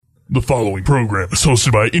The following program is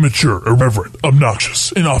hosted by immature, irreverent,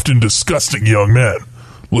 obnoxious, and often disgusting young men.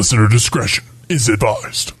 Listener discretion is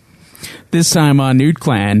advised. This time on Nude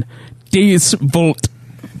Clan, Deus Volt.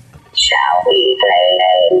 Shall we play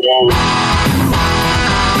a game?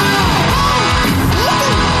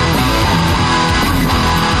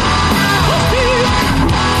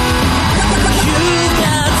 You've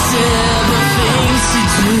got several things to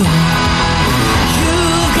do.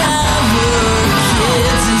 You've got work,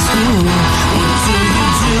 kids in school. What do you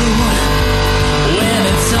do when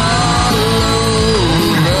it's all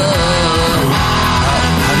over?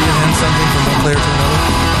 How do you hand something from one player to another?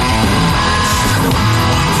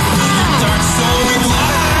 Dark soul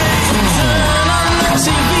light. Turn on the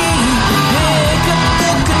TV, pick up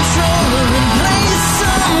the controller and play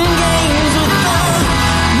some games with the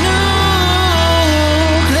Nude.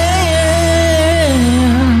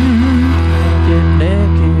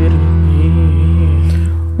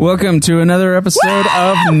 Welcome to another episode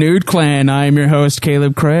of Nude Clan. I am your host,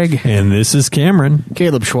 Caleb Craig. And this is Cameron.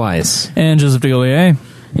 Caleb Schweiss. And Joseph DeGolier.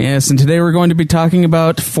 Yes, and today we're going to be talking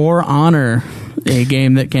about For Honor, a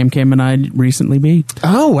game that Cam and I recently beat.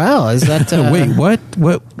 Oh, wow. Is that... Wait, what?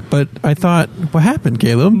 But I thought, what happened,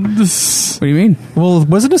 Caleb? What do you mean? Well,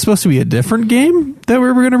 wasn't it supposed to be a different game that we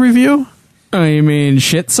were going to review? Oh, you mean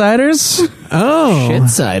Shitsiders? Oh.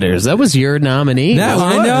 Shitsiders. That was your nominee. That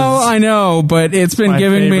was. I know, but it's been My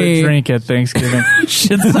giving favorite me drink at Thanksgiving.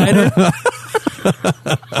 Shitsiders.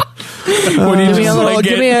 What do you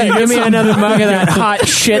give me another mug of that hot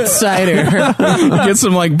shit cider. Get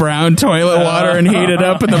some like brown toilet water and heat it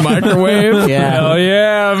up in the microwave. Yeah. Hell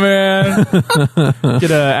yeah, man.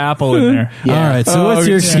 Get an apple in there. Yeah. All right, so what's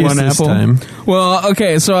your excuse one this apple. time? Well,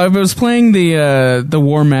 okay, so I was playing the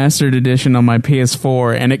War Mastered Edition on my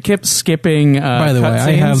PS4, and it kept skipping. By the way,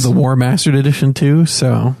 I have the War Mastered Edition too,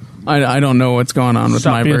 so... I don't know what's going on with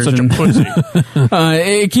Stop my being version. such a pussy.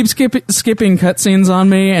 It keeps skipping cutscenes on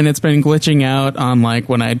me, and it's been glitching out on like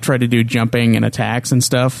when I try to do jumping and attacks and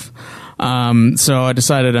stuff. So I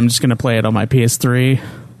decided I'm just going to play it on my PS3.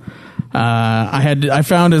 I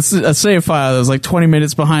found a save file that was like 20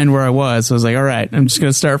 minutes behind where I was. So I was like, all right, I'm just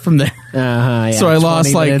going to start from there. Yeah, So I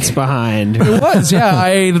lost, 20 like- minutes behind. It was, yeah.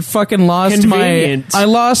 I fucking lost Convenient. I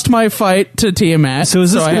lost my fight to Tiamat. So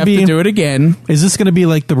is this I gonna have be- to do it again. Is this going to be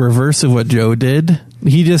like the reverse of what Joe did?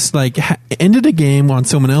 He just like ended a game on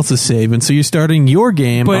someone else's save, and so you're starting your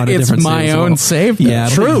game on But a it's different my save as own well. save. Though. Yeah,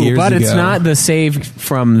 True, but it's ago. not the save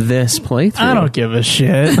from this playthrough. I don't give a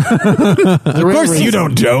shit. Of course you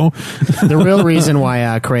don't, Joe. The real reason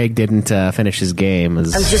why Craig didn't finish his game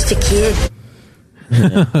is... I'm just a kid.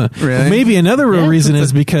 Really? Maybe another real reason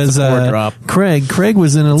is because poor drop. Craig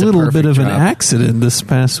was in a little bit perfect of an drop. accident this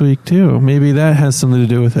past week too. Maybe that has something to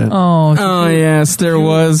do with it. Oh yes, there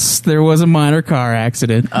was a minor car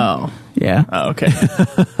accident. Oh. Yeah. Oh, okay.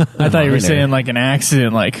 I thought you were saying like an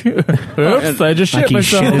accident, like, oops, I just Like shit he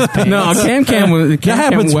shit his myself. pants. No, Cam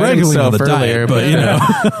happens wet regularly on himself the earlier, diet, but you know.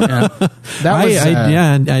 yeah. That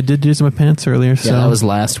was, I did use my pants earlier. So that was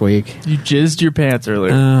last week. You jizzed your pants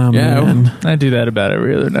earlier. Oh, Yeah. man. I do that about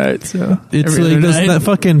every other night, so. It's Every like other those, night? that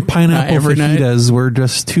fucking pineapple every night? fajitas were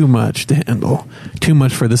just too much to handle. Too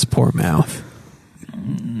much for this poor mouth.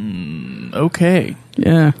 Okay.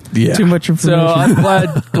 Yeah. Yeah. Too much So information.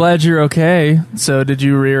 I'm glad you're okay. So did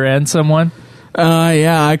you rear end someone?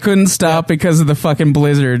 Yeah, I couldn't stop because of the fucking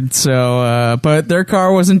blizzard. So, but their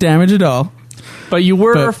car wasn't damaged at all. But you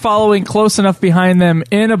were But- following close enough behind them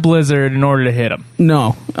in a blizzard in order to hit them.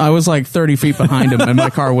 No, I was like 30 feet behind him, and my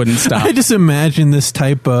car wouldn't stop. I just imagine this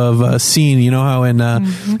type of scene. You know how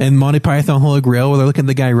in Monty Python Holy Grail, where they're looking at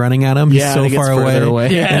the guy running at him, he's Yeah, so and he gets far further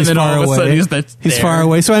away. Yeah, and and he's then far all of a away. sudden He's there. far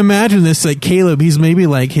away. So I imagine this like Caleb. He's maybe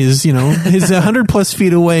like his 100 plus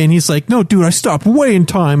feet away, and he's like, "No, dude, I stopped way in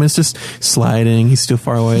time." It's just sliding. He's still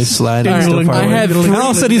far away. Sliding. All Still right, far I away. had And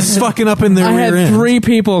all of a sudden, he's fucking up in their I rear had end. 3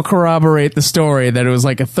 people corroborate the story that it was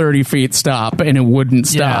like a 30-feet stop, and it wouldn't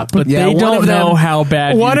stop. but Yeah, they one don't of them- know how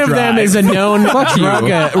bad One you of them drive. is a known drug.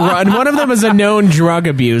 One of them is a known drug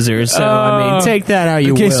abuser. So I mean, take that how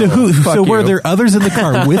you Okay, will. so Fuck so were you. there others in the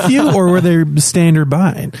car with you, or were they standing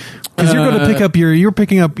by? Because you're going to pick up you're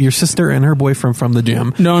picking up your sister and her boyfriend from the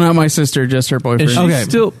gym. No, not my sister, just her boyfriend.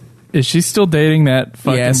 Is she still dating that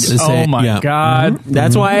fucking... Yes. Oh, my Yeah. God.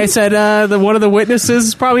 That's why I said that one of the witnesses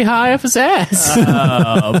is probably high off his ass.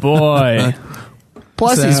 Oh, boy.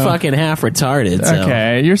 Plus, he's So- fucking half retarded. So.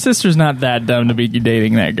 Okay, your sister's not that dumb to be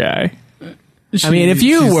dating that guy. I mean, if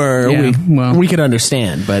you were, yeah, we could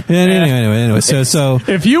understand. But Anyway, so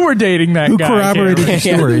If you were dating that who guy... corroborated your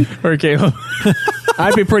Cameron, story? or Caleb.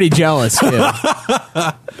 I'd be pretty jealous too.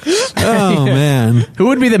 Oh man, Who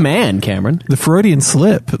would be the man, Cameron? the Freudian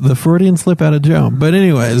slip out of Joe. But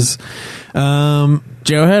anyways,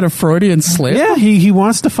 Joe had a Freudian slip. yeah, he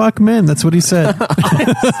wants to fuck men. That's what he said.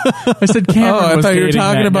 I said Cameron Oh, I was thought you were dating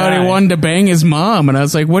talking that about guy. he wanted to bang his mom, and I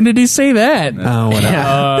was like, when did he say that? Oh,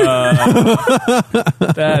 whatever.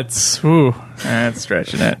 That's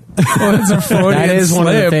stretching it. Well, it's a Freudian That is one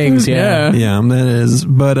of the slip. things, yeah. Yeah, that is.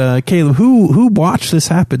 But Caleb, who watched this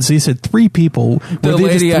happen? So you said 3 people. The Were they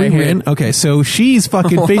lady just I 3 hit. men? Okay, so she's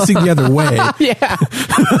fucking facing the other way.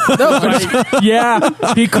 Yeah,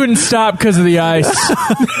 he couldn't stop because of the ice.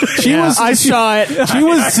 She was. I saw it. She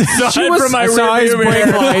was. She was from my I saw his rearview brake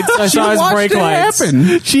mirror. lights. I saw his watched brake it lights.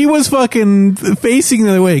 happen. She was fucking facing the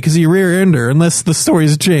other way because he rear-ended her, unless the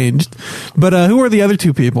story's changed. But who are the other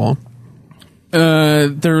 2 people?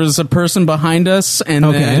 There was a person behind us, and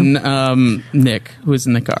Okay. then Nick, who was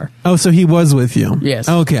in the car. Oh, so he was with you? Yes.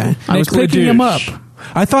 Okay. I was Nick picking him up. LaDouche.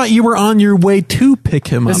 I thought you were on your way to pick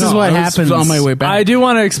him up. This is what I was happens on my way back. I do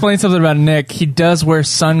want to explain something about Nick. He does wear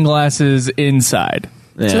sunglasses inside.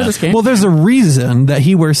 So Yeah. this came. Well, there's a reason that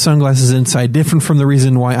he wears sunglasses inside, different from the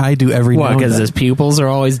reason why I do every What? now and Because then. his pupils are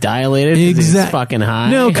always dilated. 'Cause he's Exact- fucking high.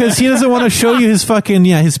 No, because he doesn't want to show you his fucking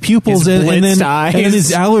his pupils His and then blitzed eyes.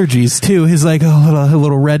 his allergies too. His like a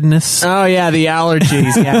little redness. Oh yeah, the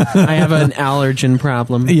allergies. Yeah, I have an allergen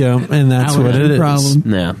problem. Yeah, and that's what it is. Problem.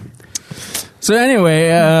 No. So anyway,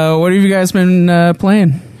 what have you guys been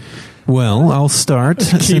playing? Well, I'll start.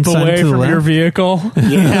 Keep since I'm away to the from your left. vehicle.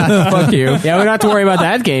 Yeah, Fuck you. yeah. We don't have to worry about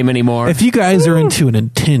that game anymore. If you guys are into an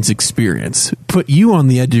intense experience, put you on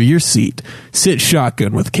the edge of your seat. Sit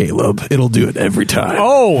shotgun with Caleb. It'll do it every time.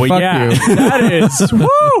 Oh, Fuck yeah. you. That is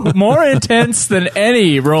more intense than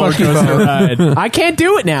any roller coaster ride. I can't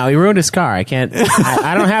do it now. He ruined his car. I can't.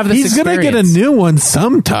 I don't have this. He's gonna get a experience. new one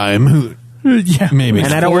sometime. Who? Yeah. Maybe.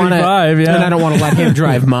 And I don't want to. 45, yeah. And I don't want to let him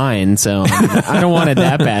drive mine. So I don't want it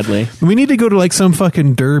that badly. We need to go to like some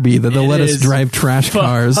fucking derby that they'll let us is drive trash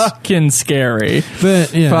cars. Fucking scary.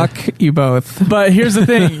 But yeah. Fuck you both. But here's the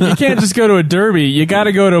thing. You can't just go to a derby. You got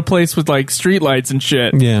to go to a place with like streetlights and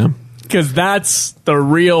shit. Yeah. Because that's the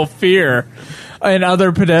real fear. And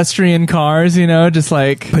other pedestrian cars, just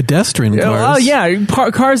like... Pedestrian cars. Oh yeah,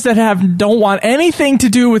 cars that don't want anything to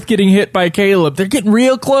do with getting hit by Caleb. They're getting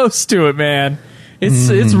real close to it, man. It's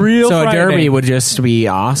real. So a frightening. derby would just be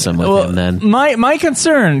awesome with him then. My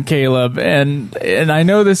concern, Caleb, and I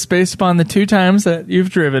know this based upon the 2 times that you've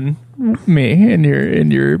driven me in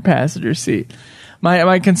your passenger seat.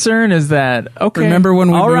 My concern is that Remember when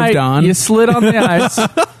we all moved right, on? You slid on the ice,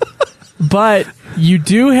 but you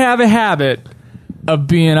do have a habit of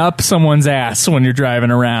being up someone's ass when you're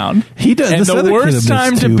driving around. He does. And This the other kid worst does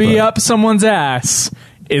time to too, be but- up someone's ass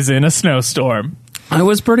is in a snowstorm. I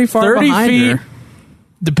was pretty far 30 behind feet, her.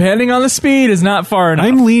 depending on the speed, is not far enough.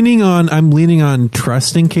 I'm leaning on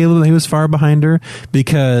trusting Caleb that he was far behind her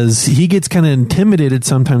because he gets kind of intimidated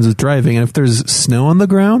sometimes with driving, and if there's snow on the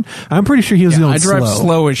ground, I'm pretty sure he was going I drive slow.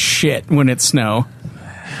 slow as shit when it's snow.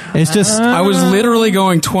 It's just I was literally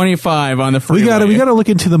going 25 on the we freeway. gotta look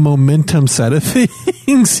into the momentum side of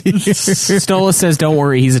things here. Stola says, "Don't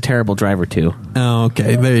worry, he's a terrible driver too." Oh,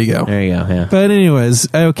 okay, there you go. There you go. Yeah. But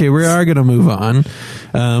anyways, okay, we are gonna move on.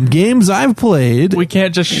 Games I've played. We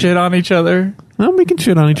can't just shit on each other. Well, we can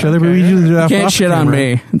shit on each other, but we usually do that Can't off shit on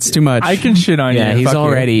camera. me. It's too much. I can shit on Yeah, you. he's Fuck you.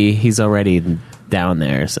 already down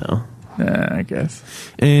there. So I guess.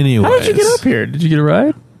 Anyways, How did you get up here? Did you get a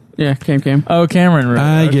ride? Yeah, came. Oh, Cameron.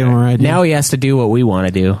 I give him a ride. now he has to do what we want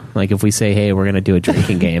to do. Like if we say, "Hey, we're going to do a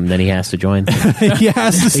drinking game," then he has to join. he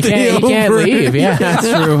has to He stay can't over. leave. Yeah. That's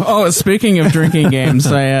true. Oh, speaking of drinking games,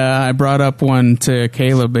 I brought up one to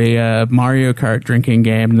Caleb, a Mario Kart drinking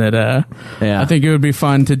game that Yeah. I think it would be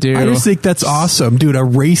fun to do. I just think that's awesome, dude. A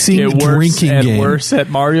racing Get worse drinking and game. worse at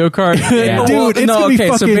Mario Kart. Yeah. Dude, it's gonna be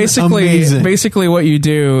so fucking amazing. basically what you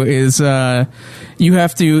do is you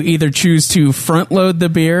have to either choose to front load the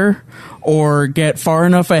beer or get far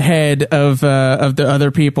enough ahead of the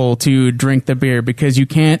other people to drink the beer, because you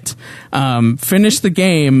can't finish the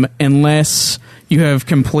game unless you have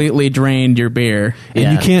completely drained your beer.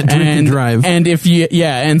 And you can't drink and drive. And if you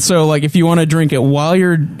and so like if you want to drink it while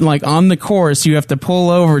you're like on the course, you have to pull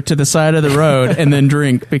over to the side of the road and then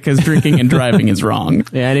drink, because drinking and driving is wrong.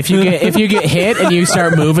 Yeah, and if you get hit and you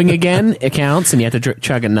start moving again, it counts, and you have to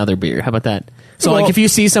chug another beer. How about that? So, Well- like, if you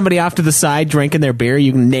see somebody off to the side drinking their beer,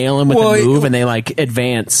 you can nail them with Well, a move, and they like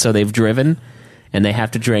advance, so they've driven. and they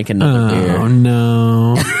have to drink another beer. Oh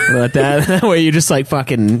no! But that way you just like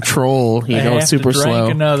fucking troll. You I go have super to drink slow.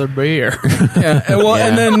 another beer. Yeah, well,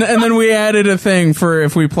 Yeah. and then we added a thing for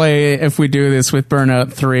if we do this with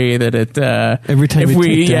Burnout 3 that it Every time if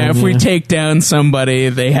we take down, if we yeah. take down somebody,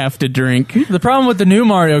 they have to drink. The problem with the new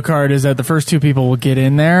Mario Kart is that the first two people will get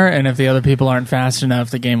in there, and if the other people aren't fast enough,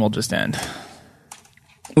 the game will just end.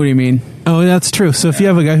 What do you mean? Oh, that's true. So if you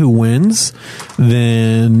have a guy who wins,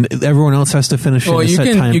 then everyone else has to finish in Well, a you set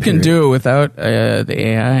can time you can period. do it without the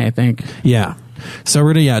AI, I think. Yeah. So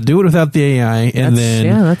we're gonna do it without the AI, and That's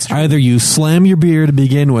then true. either you slam your beer to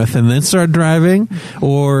begin with and then start driving,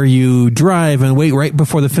 or you drive and wait right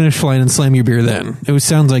before the finish line and slam your beer then. It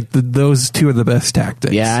sounds like those two are the best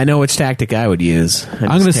tactics. Yeah, I know which tactic I would use. I'm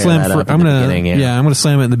gonna slam. I'm gonna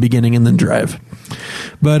slam it in the beginning and then drive.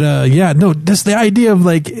 But that's the idea of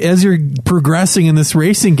like as you're progressing in this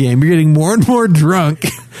racing game, you're getting more and more drunk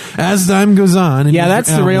as time goes on. And Yeah, that's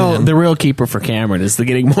the man. real keeper for Cameron is the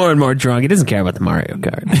getting more and more drunk. He doesn't care about the Mario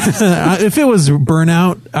Kart. If it was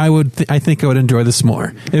Burnout, I think I would enjoy this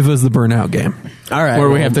more. If it was the Burnout game, All right, Where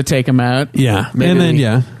we well, have to take them out. yeah, maybe and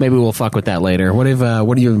then maybe we'll fuck with that later. What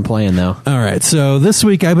have you been playing though? All right, so this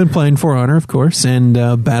week I've been playing For Honor, of course, and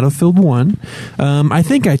Battlefield 1. I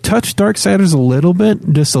think I touched Darksiders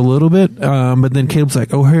just a little bit, but then Caleb's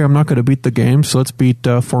like, oh, hey, I'm not going to beat the game, so let's beat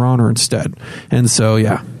For Honor instead. And so,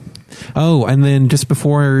 yeah. Oh, and then just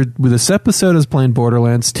before with this episode, I was playing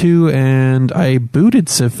Borderlands 2, and I booted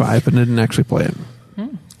Civ 5, but didn't actually play it.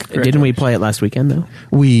 Didn't we play it last weekend though?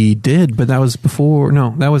 We did, but that was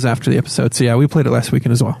that was after the episode. So, yeah, we played it last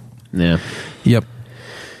weekend as well. Yeah. Yep.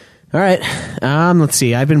 All right. Let's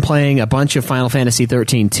see. I've been playing a bunch of Final Fantasy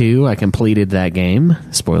 13-2. I completed that game.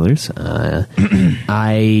 Spoilers.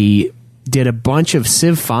 I did a bunch of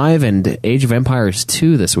Civ 5 and Age of Empires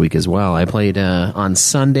 2 this week as well. I played on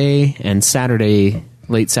Sunday and Saturday,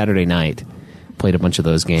 late Saturday night. Played a bunch of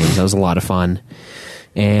those games. That was a lot of fun.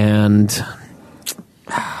 And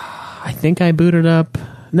I think I booted up.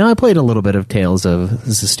 No, I played a little bit of Tales of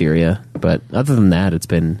Zestiria, but other than that, it's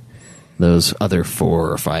been those other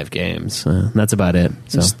 4 or 5 games. That's about it.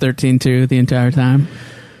 So Just 13-2 the entire time.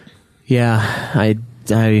 yeah, I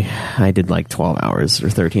did like 12 hours or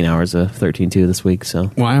 13 hours of 13-2 this week.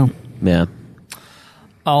 So Wow. yeah,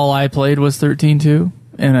 All I played was 13-2,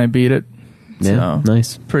 and I beat it. yeah, So,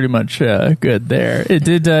 nice. pretty much good there. It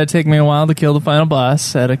did take me a while to kill the final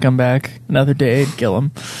boss. Had to come back another day and kill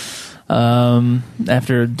him.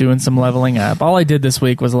 After doing some leveling up. All I did this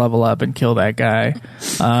week was level up and kill that guy.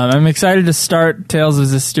 I'm excited to start Tales of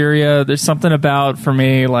Zestiria. There's something about, for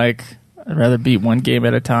me, like, I'd rather beat one game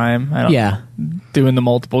at a time. I don't, Yeah, doing the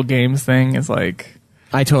multiple games thing is like,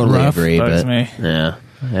 I totally rough, agree. bugs But me. yeah,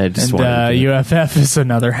 I just and wanted to UFF is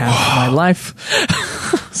another half of my life.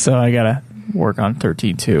 So I gotta work on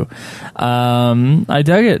 13-2. I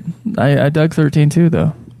dug it. I dug 13-2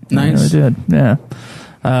 though. Nice. I really did. Yeah.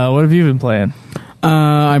 What have you been playing?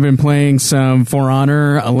 I've been playing some For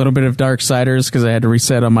Honor, a little bit of Darksiders because I had to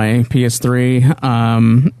reset on my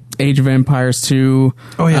PS3. Age of Empires 2,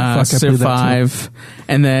 Oh, yeah, fuck, I Civ played that 5,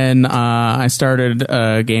 and then I started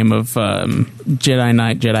a game of Jedi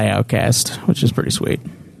Knight, Jedi Outcast, which is pretty sweet.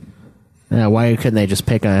 why couldn't they just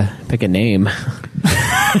pick a name?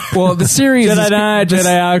 Well, the series Jedi is, Knight,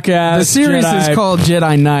 Jedi Outcast. the series Jedi. is called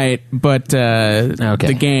Jedi Knight, but Okay.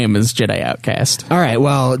 the game is Jedi Outcast. All right.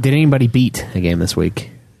 Well, did anybody beat a game this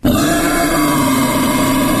week?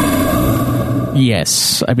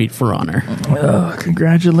 Yes, I beat For Honor.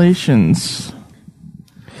 Congratulations.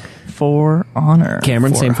 For Honor.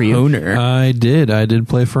 Cameron, same for you. Honor. I did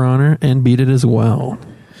play For Honor and beat it as well.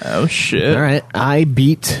 Oh, shit. All right. I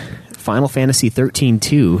beat Final Fantasy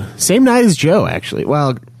 13-2. Same night as Joe, actually.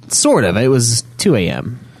 Well, sort of. It was 2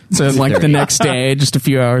 a.m. So like the next day, just a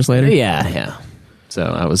few hours later. Yeah. So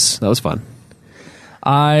that was fun.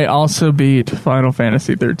 I also beat Final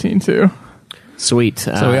Fantasy 13-2. Sweet.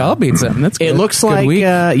 So we all beat something. That's good. It looks Good like, week.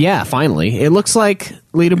 yeah, finally. It looks like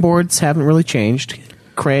leaderboards haven't really changed.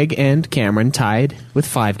 Craig and Cameron tied with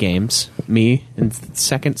 5 games. Me in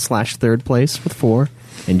second/third place with 4.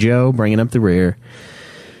 And Joe bringing up the rear,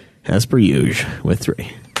 as per usual, with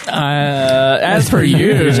 3. As per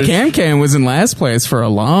usual. Cam was in last place for a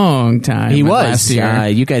long time. He was. last year.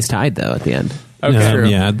 You guys tied, though, at the end. Okay.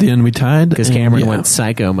 Yeah, at the end we tied Because and, Cameron yeah. went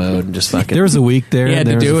psycho mode and just fucking... There was a week there. He had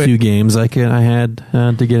and to there do was a it. few games I had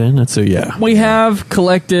to get in. So yeah, We have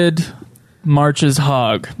collected March's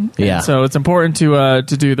hog. Yeah. So it's important to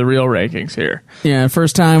do the real rankings here. Yeah,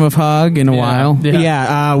 first time of Hog in a while.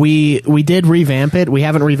 Yeah. we did revamp it. We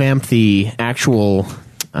haven't revamped the actual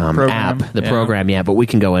app, the program yet, but we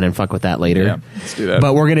can go in and fuck with that later. Yeah, let's do that.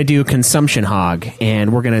 But we're going to do Consumption Hog,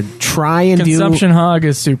 and we're going to try and Consumption Hog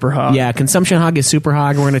is Super Hog. Yeah, Consumption Hog is Super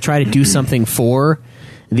Hog. We're going to try to do something for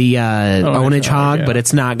the Ownage Hog, but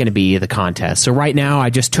it's not going to be the contest. So right now, I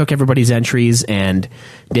just took everybody's entries and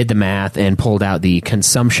did the math and pulled out the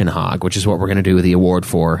Consumption Hog, which is what we're going to do the award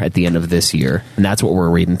for at the end of this year. And that's what we're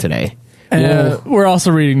reading today. We're also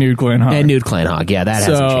reading Nude Clan Hog. And Nude Clan Hog, yeah, that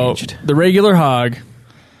hasn't changed. The regular Hog,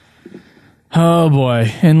 oh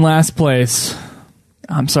boy, in last place,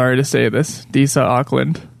 I'm sorry to say this, Disa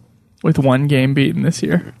Auckland, with 1 game beaten this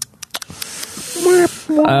year.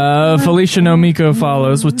 Felicia Nomiko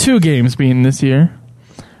follows with 2 games beaten this year.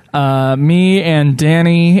 Me and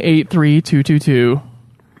Danny 83222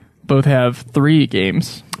 both have 3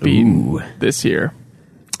 games beaten this year.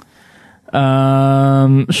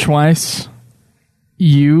 Schweiss,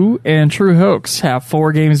 you and True Hoax have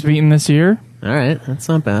 4 games beaten this year. All right, that's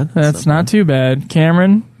not bad. That's not too bad.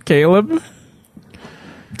 Cameron, Caleb,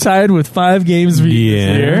 tied with 5 games beaten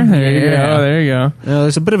this year. There you go.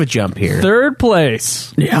 There's a bit of a jump here. 3rd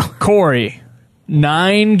place, Corey,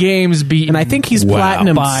 9 games beaten. And I think he's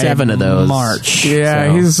platinum by 7 of those. March.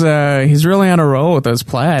 Yeah, he's really on a roll with those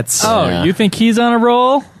plats. Oh, Yeah. you think he's on a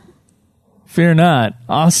roll? Fear not.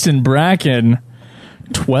 Austin Bracken,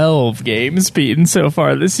 12 games beaten so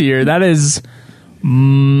far this year. That is,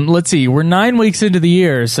 let's see, we're 9 weeks into the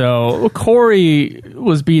year, so Corey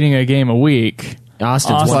was beating a game a week.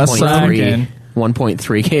 Austin's Austin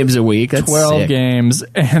 1.3 games a week. That's 12 sick. games.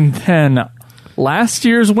 And then last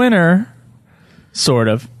year's winner, sort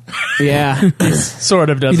of. Yeah. Sort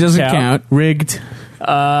of doesn't, He doesn't count. Rigged.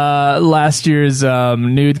 Last year's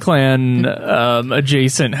Nude Clan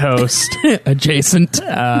adjacent host,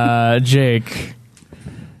 Jake,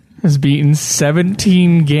 has beaten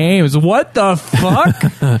 17 games. What the fuck?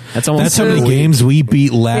 That's how many games we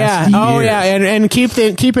beat last year. Oh, yeah. And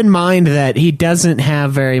keep in mind that he doesn't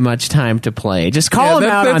have very much time to play. Just call him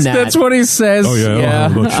out on that. That's what he says. Oh, yeah, I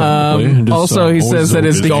don't have much time to play. Just, Also, he says that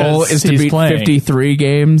his always goal is to he's beat playing. 53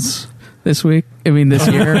 games this week. I mean, this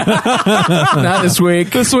year. Not this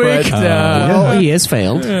week. This week. But, Well, he has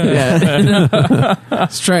failed.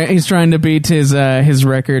 he's trying to beat his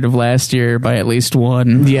record of last year by at least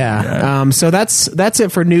 1. Yeah. So that's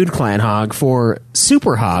it for Nude Clan Hog. For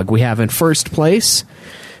Super Hog, we have in first place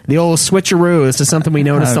the old switcheroo. This is something we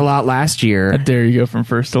noticed a lot last year. How dare you go from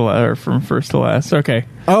first to last? Okay.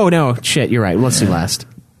 Oh, no. Shit, you're right. Let's do last.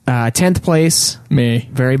 10th place. Me.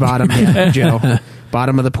 Very bottom. Yeah, Joe.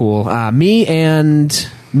 Bottom of the pool. Me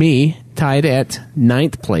tied at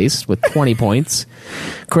 9th place with 20 points.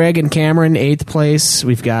 Craig and Cameron, 8th place.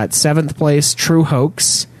 We've got 7th place, True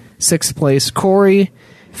Hoax. 6th place, Corey.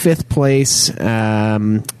 5th place,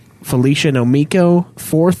 Felicia Nomiko.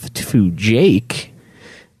 4th to Jake.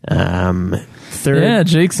 3rd. Yeah,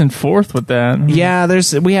 Jake's in 4th with that. Yeah,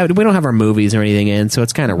 we don't have our movies or anything in, so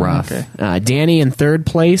it's kind of rough. Okay. Danny in 3rd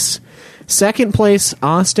place. 2nd place,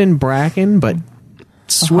 Austin Bracken, but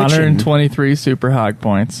switching. 123 Super Hog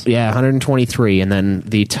points. Yeah, 123. And then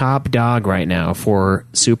the top dog right now for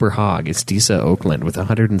Super Hog is Disa Oakland with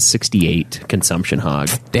 168 Consumption Hog.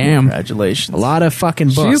 Damn. Congratulations. A lot of fucking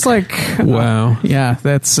books. She's like, Wow. yeah,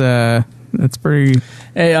 that's pretty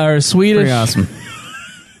Swedish. pretty awesome.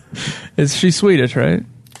 Is she Swedish, right?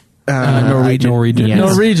 Norwegian. Yes.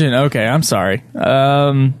 Norwegian. Okay, I'm sorry.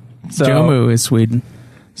 So, Jomu is Sweden.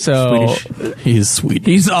 So He's Sweden.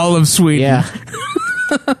 He's all of Sweden. Yeah.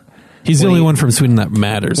 He's the only one from Sweden that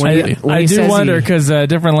matters. Really. When I he do says wonder he- because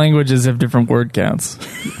different languages have different word counts.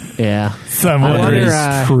 Yeah. Some I wonder,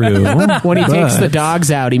 That is true. when he takes the but-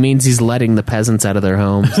 dogs out, he means he's letting the peasants out of their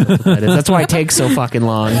homes. That's why it takes so fucking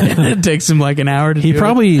long. It takes him like an hour to He do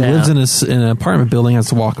probably Yeah. lives in an apartment building, has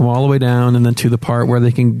to walk them all the way down and then to the part where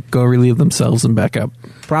they can go relieve themselves and back up.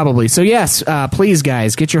 Probably. So yes, please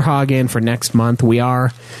guys, get your hog in for next month. We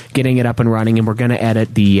are getting it up and running, and we're going to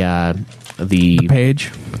edit the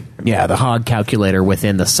page. Yeah, the hog calculator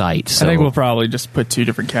within the site. So. I think we'll probably just put 2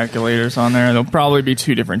 different calculators on there. There'll probably be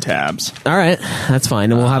 2 different tabs. All right, that's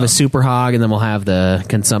fine. And we'll have a super hog, and then we'll have the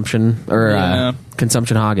consumption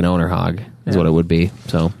consumption hog and owner hog is what it would be.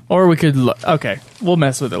 So, Or we could... Okay, we'll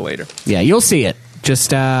mess with it later. yeah, you'll see it.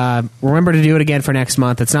 Just remember to do it again for next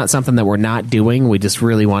month. It's not something that we're not doing. We just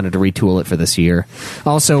really wanted to retool it for this year.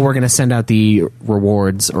 Also, we're going to send out the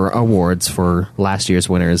rewards or awards for last year's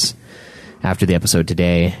winners after the episode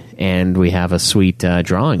today, and we have a sweet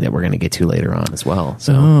drawing that we're going to get to later on as well.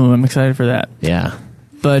 So, Oh, I'm excited for that. yeah.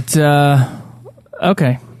 But,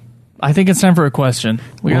 okay. I think it's time for a question.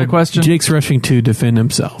 We got a question? Jake's rushing to defend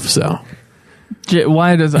himself, so.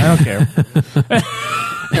 Why does... I don't care.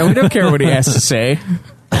 Yeah, we don't care what he has to say.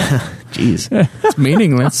 Jeez. It's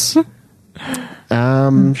meaningless.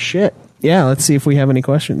 Shit. Yeah, let's see if we have any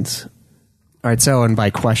questions. All right, so, and by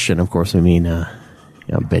question, of course, we mean,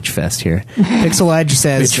 bitch fest here. Pixel Edge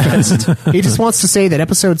says he just wants to say that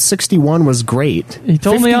episode 61 was great. He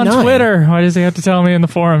told me on Twitter. Why does he have to tell me in the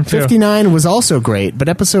forum, too? 59 was also great, but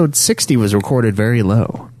episode 60 was recorded very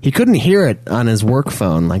low. He couldn't hear it on his work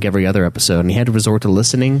phone like every other episode, and he had to resort to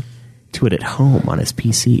listening to it at home on his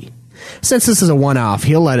PC. Since this is a one-off,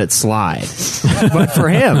 he'll let it slide. But for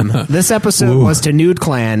him, this episode was to Nude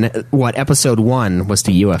Clan what episode 1 was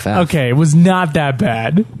to UFF. Okay, it was not that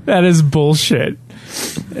bad. That is bullshit.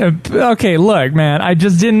 Okay, look, man, I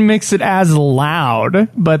just didn't mix it as loud,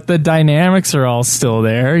 but the dynamics are all still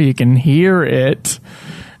there. You can hear it.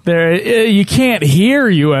 You can't hear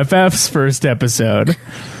UFF's first episode.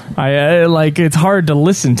 It's hard to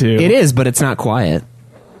listen to. It is, but it's not quiet.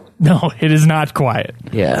 No, it is not quiet.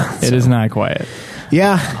 Yeah, it is not quiet.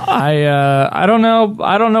 Yeah, I don't know.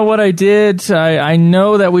 I don't know what I did. I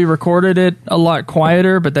know that we recorded it a lot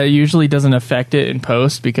quieter, but that usually doesn't affect it in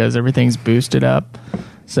post because everything's boosted up.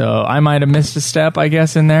 So I might have missed a step, I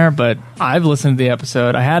guess, in there. But I've listened to the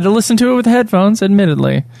episode. I had to listen to it with headphones,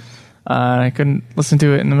 admittedly. I couldn't listen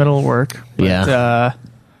to it in the middle of work. But, yeah.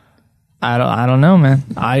 I don't know, man.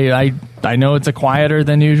 I know it's a quieter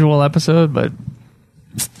than usual episode, but.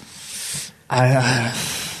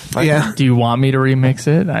 Yeah. Do you want me to remix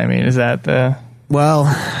it? I mean, is that the... Well,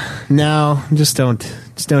 no, just don't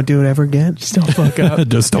do it ever again. Just don't fuck up.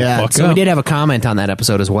 Just don't fuck so up. we did have a comment on that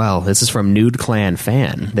episode as well. This is from Nude Clan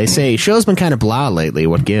Fan. They say, show's been kind of blah lately.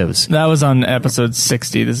 What gives? That was on episode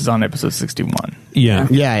 60. This is on episode 61. Yeah.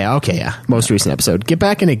 Yeah, okay, yeah. Most recent episode. Get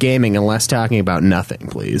back into gaming and less talking about nothing,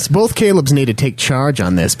 please. Both Calebs need to take charge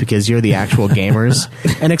on this because you're the actual gamers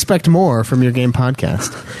and expect more from your game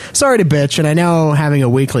podcast. Sorry to bitch, and I know having a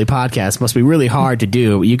weekly podcast must be really hard to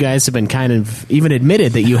do, but you guys have been kind of even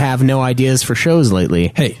admitted that you have no ideas for shows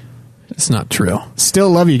lately. Hey, it's not true. Still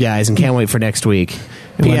love you guys and can't wait for next week.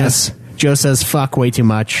 P.S. Joe says fuck way too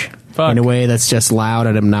much. Fuck. In a way that's just loud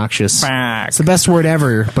and obnoxious. Fuck. It's the best word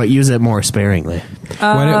ever, but use it more sparingly.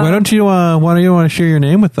 Why don't you want to share your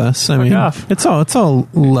name with us? I mean, off. it's all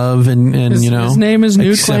love and His name is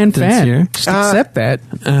Nude Clan acceptance Fan. here. Just accept that.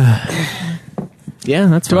 Yeah,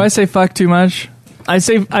 that's Do fine. I say fuck too much? I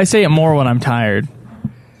say it more when I'm tired.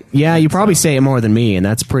 Yeah, you probably say it more than me, and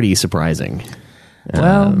that's pretty surprising.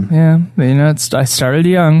 Well, yeah. I started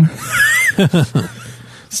young.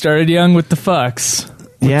 Started young with the fucks.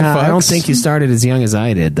 Yeah, I don't fucks? think you started as young as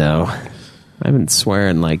I did, though. I've been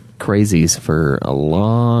swearing like crazies for a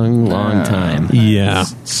long time. Yeah.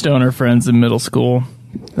 Stoner friends in middle school.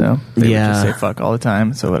 So they would Yeah. just say fuck all the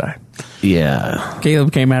time. So would I. Yeah.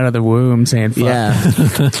 Caleb came out of the womb saying fuck.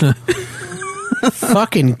 Yeah.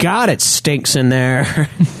 Fucking God, it stinks in there.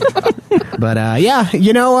 But yeah,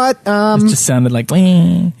 you know what? It just sounded like.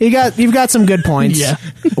 "Wee." You've got some good points. Yeah.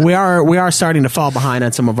 we are starting to fall behind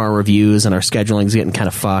on some of our reviews, and our scheduling's getting kind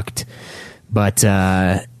of fucked. But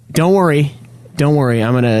don't worry. We're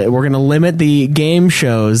gonna limit the game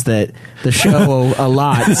shows that the show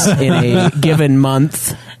allots in a given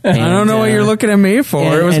month. I don't know what you're looking at me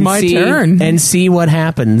for. It was my turn. And see what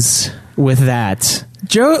happens with that.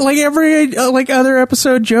 Joe, like every other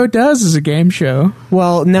episode Joe does is a game show.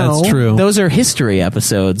 Well, no, That's true. Those are history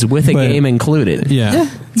episodes with a But- game included. Yeah.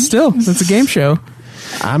 Still, that's a game show.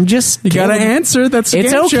 I'm just You gotta answer. That's a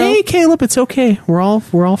It's game okay, show. Caleb. It's okay. We're all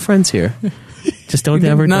friends here. Just don't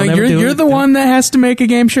ever. No, don't ever do you're it. the one that has to make a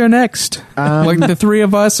game show next. Like the three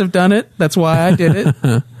of us have done it. That's why I did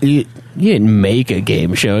it. You didn't make a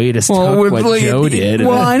game show. You just took what Joe did.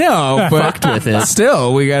 Well, I know, but fucked with it.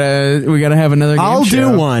 Still, we gotta have another game I'll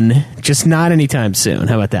show. do one, just not anytime soon.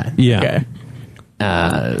 How about that? Yeah.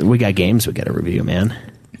 Okay. We got games we got to review, man.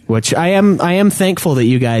 Which I am thankful that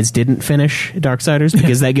you guys didn't finish Darksiders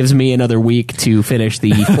because that gives me another week to finish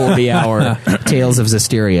the 40-hour Tales of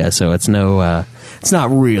Zestiria. So it's not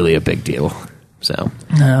really a big deal. So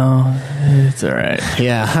No, it's all right.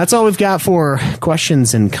 yeah, that's all we've got for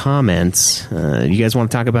questions and comments. You guys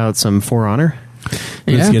want to talk about some For Honor? Let's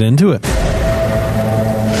Yeah. get into it.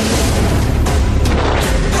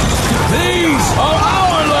 These are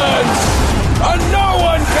our lands, and no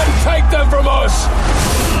one can take them from us!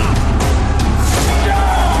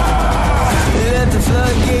 Let the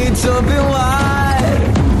floodgates open wide.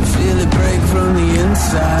 Feel it break from the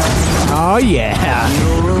inside. Oh yeah.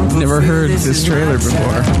 Never heard this trailer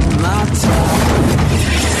before.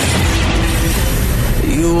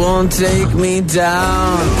 You won't take me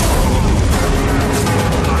down.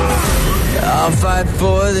 I'll fight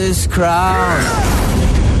for this crown.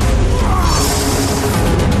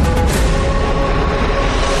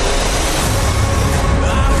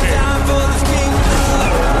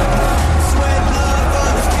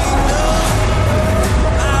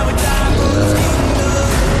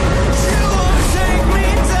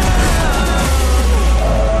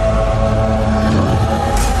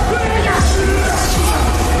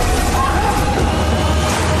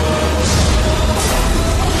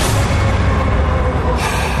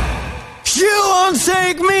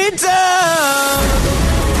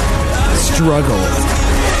 Struggle.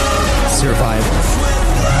 Survival.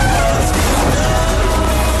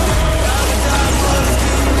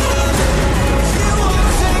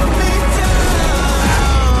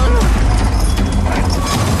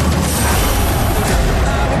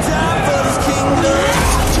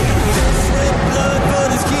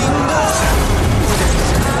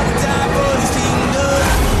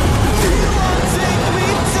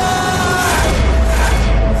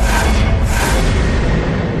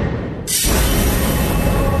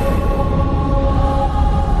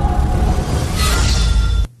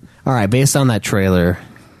 All right, based on that trailer,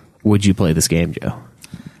 would you play this game, Joe?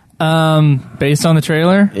 Based on the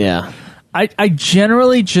trailer? Yeah. I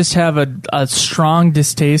generally just have a strong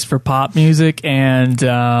distaste for pop music and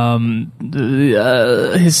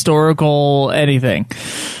historical anything.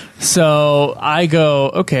 So I go,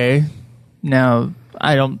 okay, now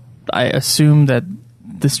I assume that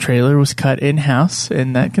this trailer was cut in-house,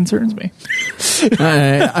 and that concerns me.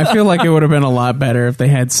 I feel like it would have been a lot better if they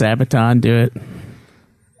had Sabaton do it.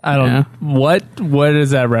 I don't know. What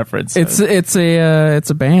is that reference? It's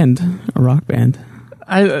a band, a rock band.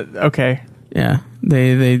 Okay. Yeah,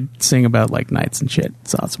 they sing about like knights and shit.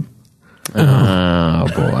 It's awesome. Oh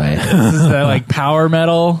boy. Is that like power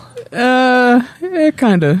metal?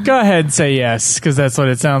 Kind of. Go ahead and say yes, because that's what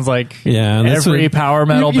it sounds like. Yeah, that's every what- power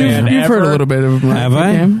metal band You've ever. heard a little bit of Have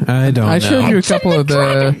I? Game. I don't know. I showed you a couple of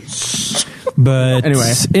the. But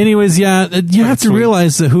anyways, yeah, you have to sweet.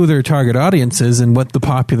 realize who their target audience is and what the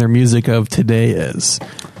popular music of today is.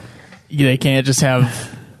 They can't just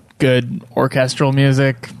have good orchestral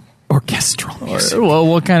music. Orchestral music. Well,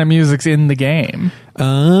 what kind of music's in the game? It's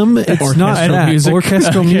Orchestral not that. music.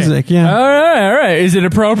 Orchestral Okay. music, yeah. All right. Is it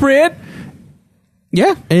appropriate?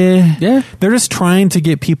 Yeah. Yeah. They're just trying to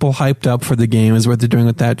get people hyped up for the game is what they're doing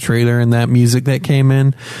with that trailer and that music that came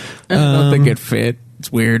in. I don't think it fit.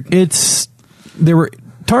 It's weird. There were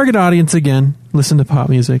target audience again, listen to pop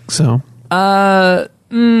music, so. I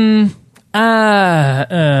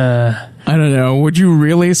don't know. Would you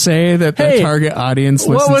really say that the Hey, target audience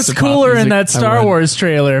listens What was to pop cooler in music? that Star Wars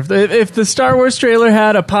trailer? If the Star Wars trailer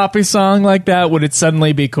had a poppy song like that, would it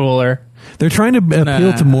suddenly be cooler? They're trying to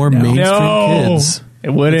appeal to more mainstream No. kids.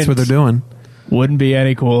 It wouldn't. That's what they're doing. Wouldn't be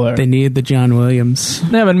any cooler. They need the John Williams.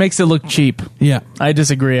 No, but it makes it look cheap. Yeah. I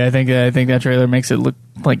disagree. I think that trailer makes it look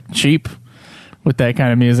like cheap with that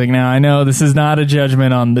kind of music. Now, I know this is not a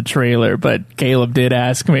judgment on the trailer, but Caleb did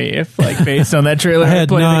ask me if, like, based on that trailer, I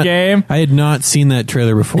played the game. I had not seen that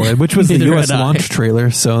trailer before, which was the Neither U.S. had I. launch trailer,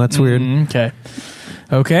 so that's weird.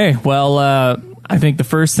 Okay. Well, I think the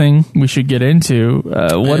first thing we should get into,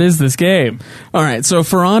 what is this game? All right, so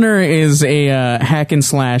For Honor is a hack and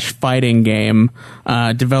slash fighting game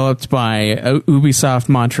developed by Ubisoft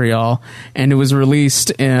Montreal, and it was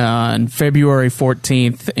released on February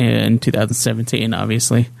 14th in 2017,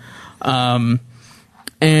 obviously. And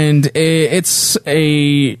it's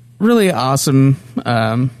a really awesome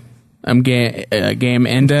game,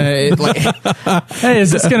 and Hey,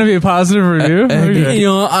 is this going to be a positive review? you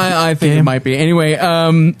know, I think it might be. Anyway,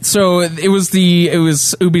 so it was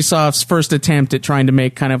Ubisoft's first attempt at trying to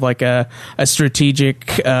make kind of like a strategic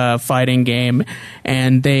fighting game,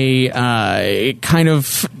 and they kind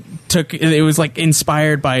of it was like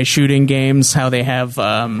inspired by shooting games, how they have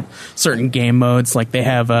certain game modes, like they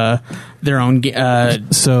have their own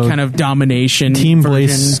So kind of domination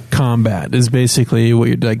Team-based version. combat is basically what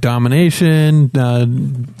you're like domination,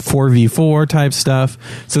 4v4 type stuff.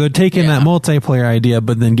 So they're taking that multiplayer idea,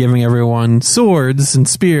 but then giving everyone swords and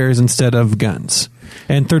spears instead of guns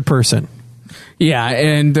and third person. Yeah,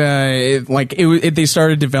 and they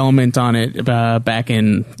started development on it back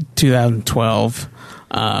in 2012.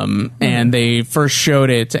 And they first showed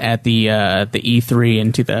it at the E3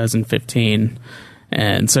 in 2015,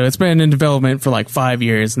 and so it's been in development for like 5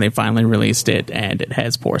 years, and they finally released it, and it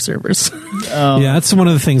has poor servers. Yeah, that's one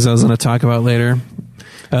of the things I was going to talk about later.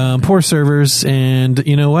 Poor servers, and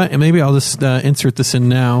you know what? And maybe I'll just insert this in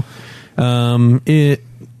now.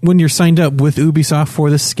 When you're signed up with Ubisoft for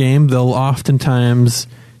this game, they'll oftentimes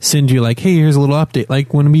send you like, hey, here's a little update.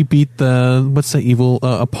 Like when we beat what's the evil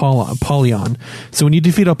Apollyon. So when you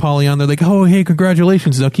defeat Apollyon, they're like, oh, hey,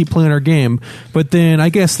 congratulations, they'll keep playing our game. But then I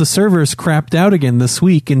guess the servers crapped out again this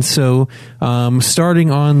week, and so starting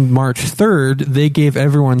on March 3rd, they gave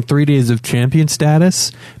everyone 3 days of champion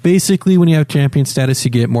status. Basically, when you have champion status, you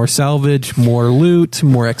get more salvage, more loot,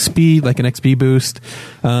 more XP, like an XP boost.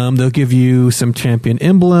 They'll give you some champion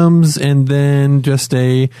emblems, and then just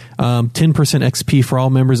a 10% XP for all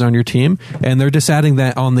members members on your team, and they're just adding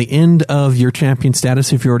that on the end of your champion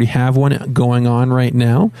status if you already have one going on right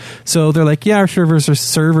now. So they're like, yeah, our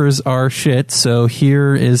servers are shit, so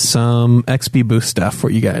here is some XP boost stuff for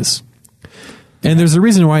you guys. And there's a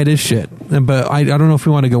reason why it is shit, but I don't know if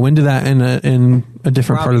we want to go into that in a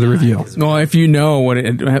different part of the review. Well, if you know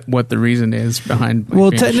what the reason is behind...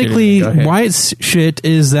 Well, technically, why it's shit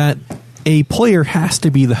is that a player has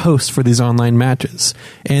to be the host for these online matches,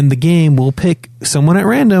 and the game will pick someone at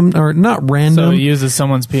random, or not random. So it uses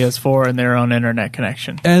someone's PS4 and their own internet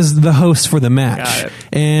connection as the host for the match. Got it.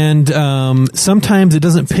 And sometimes it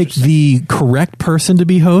doesn't pick the correct person to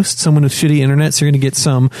be host, someone with shitty internet, so you're going to get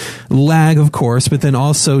some lag, of course, but then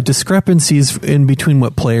also discrepancies in between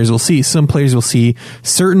what players will see. Some players will see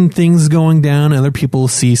certain things going down, other people will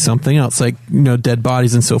see something else, like, you know, dead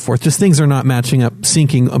bodies and so forth. Just things are not matching up,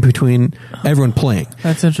 syncing up between everyone playing.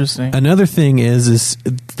 That's interesting. Another thing is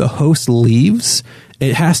the host leaves.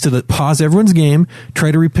 It has to pause everyone's game,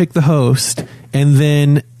 try to repick the host, and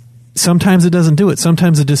then sometimes it doesn't do it.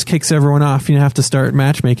 Sometimes it just kicks everyone off. You have to start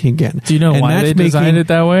matchmaking again. Do you know why they designed it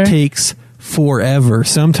that way? Takes forever.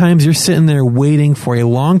 Sometimes you're sitting there waiting for a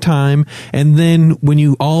long time, and then when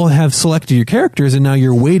you all have selected your characters and now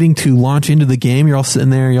you're waiting to launch into the game, you're all sitting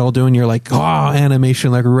there, you're all doing your like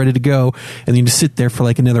animation, like we're ready to go, and you just sit there for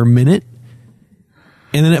like another minute,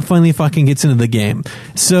 and then it finally fucking gets into the game.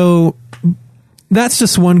 So that's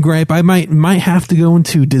just one gripe. I might have to go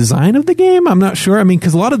into design of the game. I'm not sure. I mean,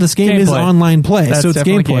 because a lot of this game is online play, That's so it's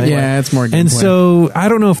definitely gameplay. Yeah, it's more gameplay. And so I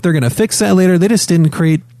don't know if they're going to fix that later. They just didn't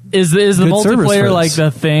create. Is the good servers for multiplayer like this.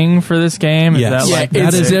 the thing for this game? Yes. Is that like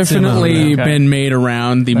it's is definitely okay. been made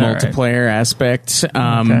around the All right. multiplayer aspect.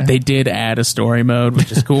 Okay. They did add a story mode,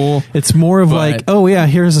 which is cool. It's more of But- like, oh yeah,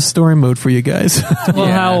 here's a story mode for you guys. Well,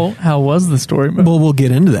 Yeah. how was the story mode? Well, we'll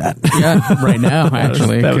get into that. Yeah, right now,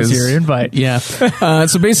 actually. that was 'cause- your invite. Yeah.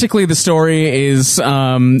 So basically, the story is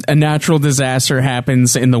a natural disaster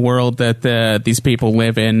happens in the world that these people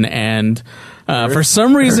live in, and for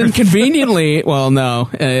some reason, conveniently, well, no,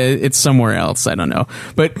 it's somewhere else. I don't know.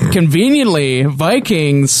 But conveniently,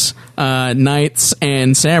 Vikings, knights,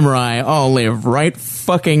 and samurai all live right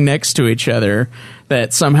fucking next to each other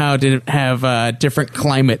that somehow did have different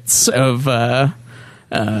climates of... even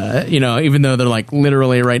though they're like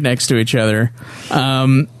literally right next to each other.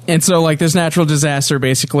 And so like this natural disaster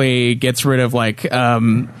basically gets rid of like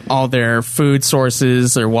all their food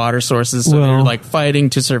sources, their water sources. So they're like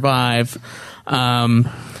fighting to survive.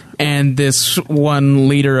 And this one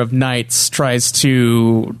leader of knights tries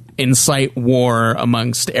to incite war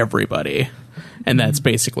amongst everybody. And that's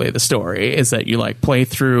basically the story, is that you like play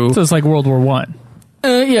through. So it's like World War One.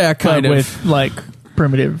 Yeah, kind of. With like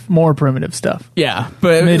more primitive stuff. Yeah,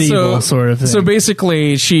 but Medieval sort of thing. So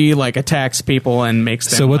basically, she like attacks people and makes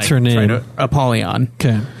them. So what's her name? Apollyon.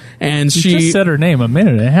 Okay. And You she just said her name a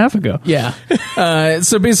minute and a half ago. Yeah.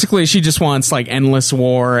 So basically, she just wants like endless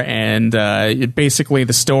war, and basically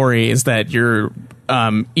the story is that you're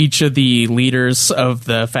each of the leaders of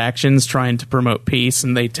the factions trying to promote peace,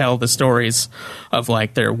 and they tell the stories of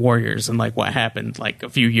like their warriors and like what happened like a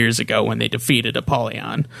few years ago when they defeated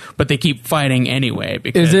Apollyon, but they keep fighting anyway.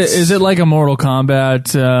 Because Is it like a Mortal Kombat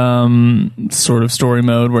sort of story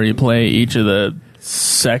mode where you play each of the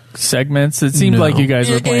segments? It seemed like you guys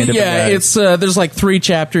were playing different guys. It's there's like 3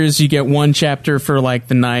 chapters. You get 1 chapter for like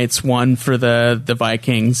the knights, 1 for the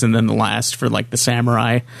Vikings, and then the last for like the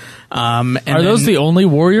samurai. And Are those the only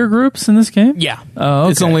warrior groups in this game? Yeah. Oh,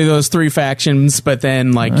 okay. It's only those 3 factions, but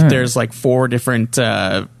then like there's like 4 different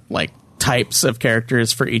like types of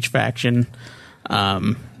characters for each faction.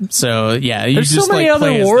 So yeah, you There's just so many like, play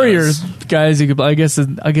other as warriors, those. guys. You could, I guess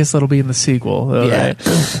that'll be in the sequel. Though, Yeah. right?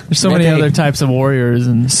 There's so many other types of warriors,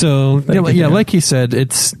 and So like you said,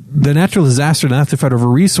 it's the natural disaster. Not have to fight over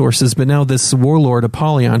resources, but now this warlord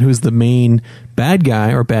Apollyon, who's the main bad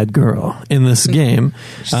guy or bad girl in this game,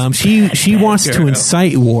 she wants to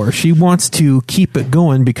incite war. She wants to keep it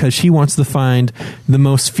going because she wants to find the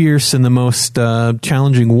most fierce and the most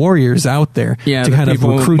challenging warriors out there Yeah, to the kind of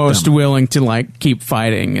people recruit most them. willing to like keep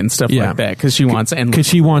fighting and stuff like that because she wants endless. Because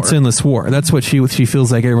she wants war. endless war. That's what she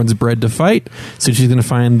feels like everyone's bred to fight. So she's going to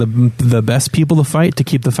find the best people to fight to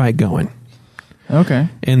keep the fight going. okay.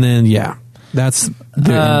 And then that's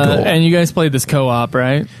the end goal. And you guys played this co-op,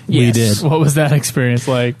 right? We did. What was that experience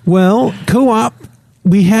like? Well, co-op,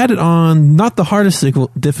 we had it on not the hardest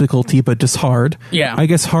difficulty, but just hard. Yeah. I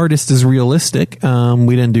guess hardest is realistic.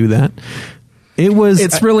 We didn't do that.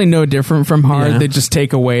 It's really no different from hard. Yeah. They just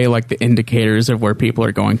take away like the indicators of where people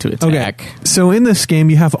are going to attack. Okay. So in this game,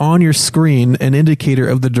 you have on your screen an indicator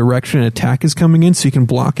of the direction an attack is coming in, so you can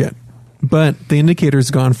block it. But the indicator is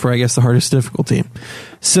gone for, I guess, the hardest difficulty.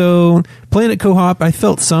 So playing it co-op, I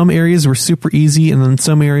felt some areas were super easy, and then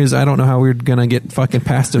some areas I don't know how we're gonna get fucking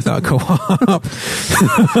past without co-op.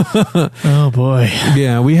 Oh boy.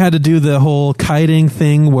 Yeah, we had to do the whole kiting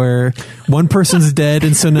thing where one person's dead,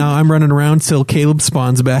 and so now I'm running around till Caleb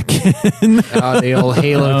spawns back in. The old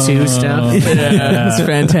Halo 2 stuff. Yeah, it's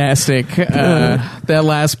fantastic. That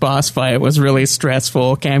last boss fight was really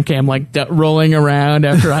stressful. Cam like rolling around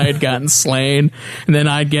after I had gotten slain, and then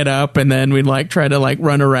I'd get up, and then we'd like try to like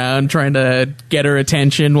run around trying to get her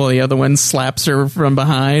attention while the other one slaps her from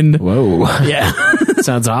behind. Whoa. Yeah.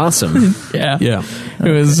 Sounds awesome. Yeah. Yeah.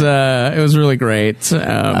 It was really great.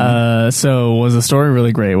 So was the story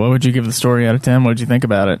really great? What would you give the story out of 10? What did you think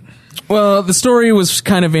about it? Well, the story was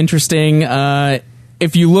kind of interesting.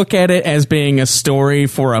 If you look at it as being a story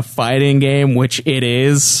for a fighting game, which it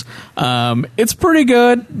is, it's pretty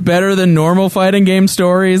good. Better than normal fighting game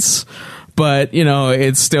stories. But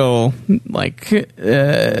it's still like.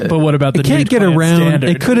 But what about the? It can't get around.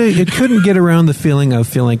 It couldn't get around the feeling of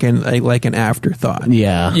feeling like an afterthought.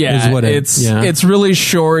 Yeah. Yeah, is what it's really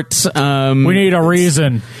short. We need a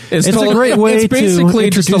reason. It's a great way to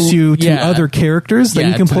introduce you to other characters that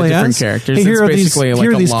you can play as. Characters. Hey, here are these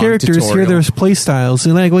long characters. tutorial. Here are their play styles,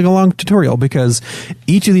 and like a long tutorial, because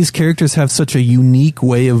each of these characters have such a unique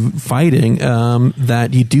way of fighting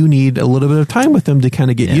that you do need a little bit of time with them to kind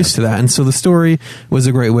of get used to that. And so the story was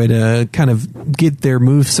a great way to kind of get their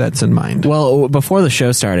move sets in mind. Well, before the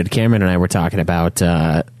show started, Cameron and I were talking about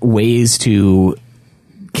ways to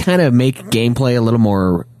kind of make gameplay a little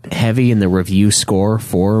more heavy in the review score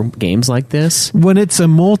for games like this. When it's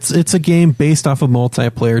a game based off of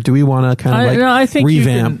multiplayer, do we want to kind of I think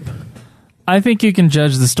revamp? I think you can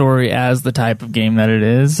judge the story as the type of game that it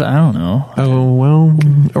is. I don't know. Oh, well,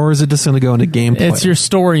 or is it just going to go into gameplay? It's your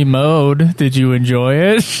story mode. Did you enjoy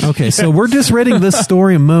it? Okay, so we're just rating the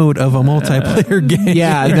story mode of a multiplayer game.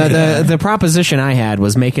 Yeah, the proposition I had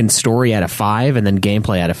was making story out of 5 and then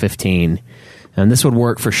gameplay out of 15. And this would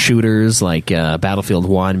work for shooters like Battlefield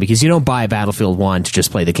 1, because you don't buy Battlefield 1 to just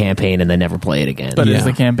play the campaign and then never play it again. But is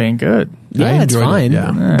the campaign good? Yeah, it's fine.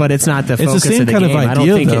 But it's not the focus same of the kind game. of I don't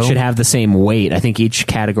idea, think though. it should have the same weight. I think each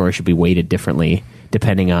category should be weighted differently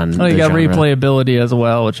depending on Well, you the got genre. replayability as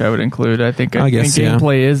well, which I would include. I think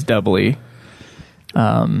gameplay is doubly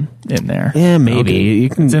in there. Yeah, maybe. You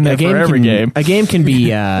can, it's in there for every game. A game can be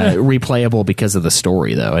replayable because of the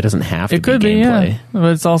story, though. It doesn't have to It could be, gameplay. yeah.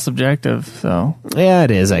 But it's all subjective, so. Yeah,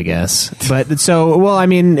 it is, I guess. But so, well, I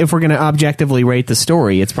mean, if we're going to objectively rate the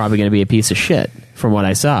story, it's probably going to be a piece of shit. From what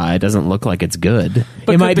I saw, it doesn't look like it's good.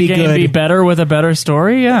 But it might be the game good. be better with a better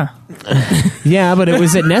story? Yeah. Yeah, but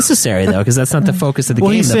was it necessary though? Because that's not the focus of the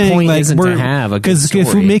game. The point isn't to have a good story.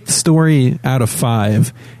 If we make the story out of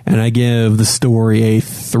 5, and I give the story a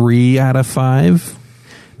 3 out of 5,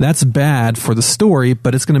 that's bad for the story,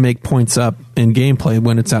 but it's going to make points up in gameplay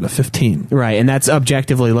when it's out of 15. Right, and that's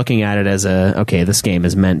objectively looking at it as this game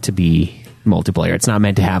is meant to be multiplayer. It's not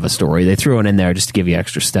meant to have a story. They threw it in there just to give you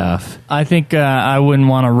extra stuff. I think I wouldn't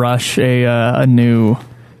want to rush a new...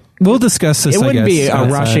 We'll discuss this. It wouldn't be a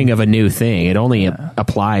outside. rushing of a new thing. It only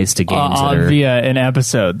applies to games that are... via an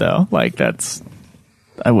episode, though. Like, that's...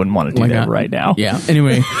 I wouldn't want to do that right now. Yeah.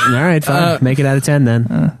 Anyway. All right, fine. Make it out of 10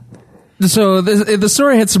 then. So the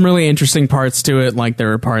story had some really interesting parts to it. Like there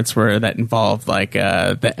were parts that involved like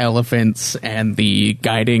the elephants and the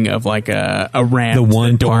guiding of like a ramp. The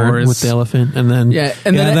one to part doors with the elephant, and then then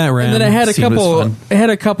that ramp. And then I had a scene was couple. fun. I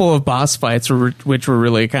had a couple of boss fights which were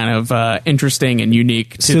really kind of interesting and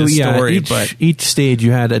unique to the story. Each stage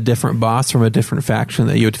you had a different boss from a different faction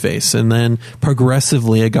that you would face, and then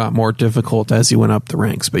progressively it got more difficult as you went up the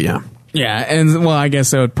ranks. But yeah. Yeah, and well, I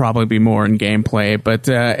guess that would probably be more in gameplay. But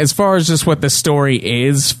as far as just what the story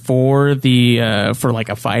is for for like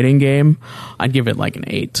a fighting game, I'd give it like an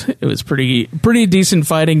 8. It was pretty decent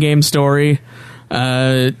fighting game story.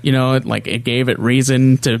 It gave it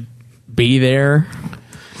reason to be there.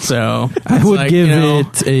 So I would give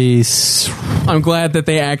it a. I'm glad that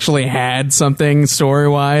they actually had something story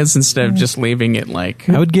wise instead of just leaving it like.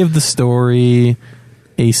 I would give the story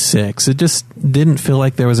a 6. It just didn't feel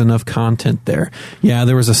like there was enough content there. Yeah,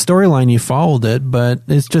 there was a storyline, you followed it, but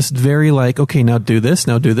it's just very like, okay, now do this,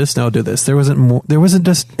 now do this, now do this. There wasn't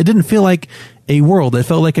just, it didn't feel like a world. It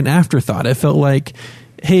felt like an afterthought. It felt like,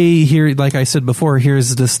 hey, here, like I said before,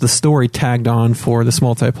 here's the story tagged on for this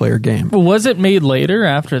multiplayer game. Was it made later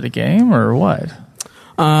after the game or what?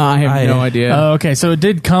 I have no idea. Oh, okay, so it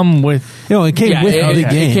did come with... it came with the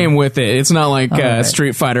game. It came with it. It's not like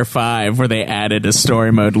Street Fighter V where they added a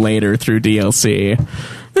story mode later through DLC.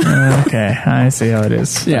 Okay, I see how it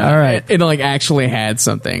is. Yeah, all right. It like actually had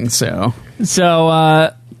something. So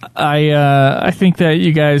I think that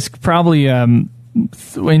you guys probably in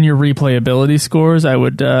your replayability scores, I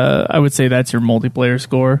would say that's your multiplayer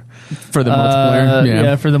score For the multiplayer?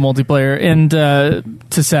 Yeah, for the multiplayer, and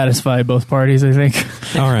to satisfy both parties, I think.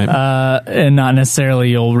 All right. And not necessarily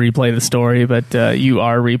you'll replay the story, but you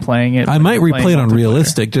are replaying it. I might You're playing replay it on multiplayer.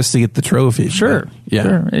 realistic just to get the trophy. Sure, but, yeah.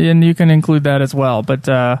 sure, and you can include that as well. But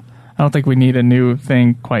I don't think we need a new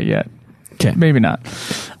thing quite yet. Okay. Maybe not.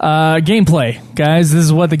 Gameplay, guys. This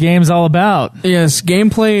is what the game's all about. Yes,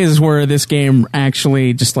 gameplay is where this game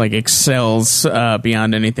actually just like excels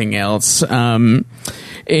beyond anything else.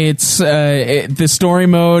 It's the story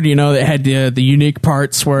mode, that had the unique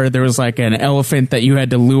parts where there was like an elephant that you had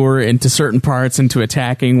to lure into certain parts into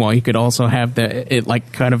attacking, while you could also have it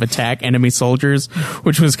like kind of attack enemy soldiers,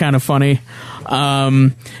 which was kind of funny.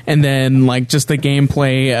 And then like just the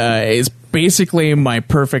gameplay is basically my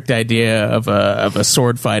perfect idea of a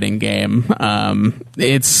sword fighting game.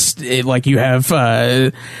 Like you have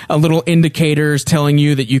a little indicators telling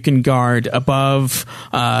you that you can guard above,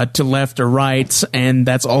 to left or right, and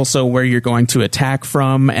that's also where you're going to attack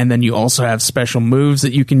from. And then you also have special moves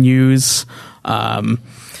that you can use.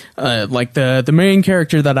 Like the main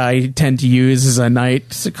character that I tend to use is a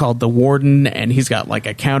knight called the Warden, and he's got like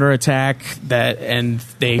a counterattack and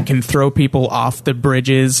they can throw people off the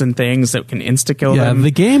bridges and things that can insta-kill them.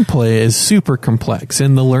 The gameplay is super complex,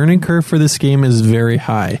 and the learning curve for this game is very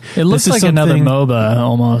high. It looks like another MOBA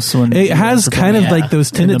almost. It has kind of like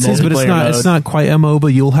those tendencies, but it's not quite a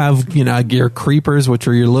MOBA. You'll have your creepers, which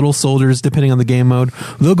are your little soldiers, depending on the game mode.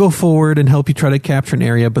 They'll go forward and help you try to capture an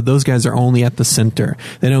area, but those guys are only at the center.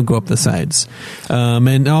 They don't go up the sides. And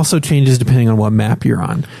it also changes depending on what map you're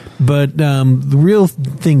on. But the real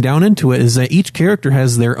thing down into it is that each character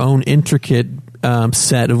has their own intricate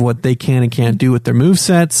set of what they can and can't do with their move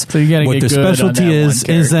sets. So you gotta what get their good specialty on that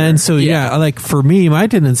is then like for me, my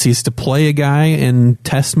tendency is to play a guy in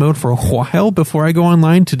test mode for a while before I go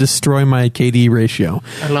online to destroy my KD ratio.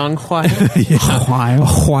 A long while. A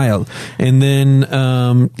while. And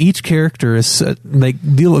then each character is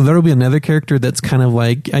there'll be another character that's kind of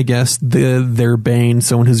like, I guess, their bane,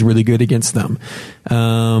 someone who's really good against them.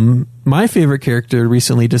 My favorite character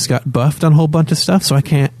recently just got buffed on a whole bunch of stuff, so I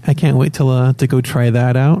can't wait till to go try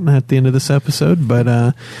that out at the end of this episode.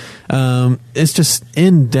 But it's just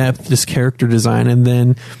in depth, just character design, and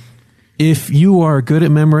then if you are good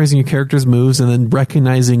at memorizing your character's moves and then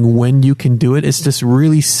recognizing when you can do it, it's just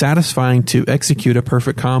really satisfying to execute a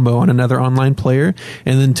perfect combo on another online player,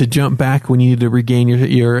 and then to jump back when you need to regain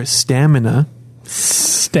your stamina.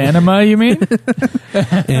 Stanima, you mean?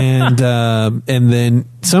 and then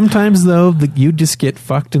sometimes though you just get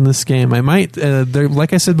fucked in this game. I might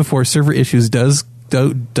like I said before, server issues does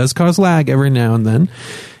cause lag every now and then,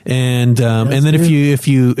 and then if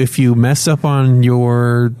you mess up on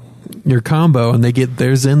your combo and they get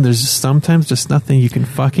theirs in, there's sometimes just nothing you can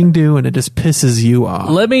fucking do, and it just pisses you off.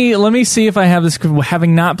 Let me see if I have this,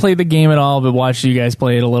 having not played the game at all but watched you guys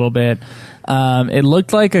play it a little bit. It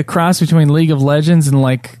looked like a cross between League of Legends and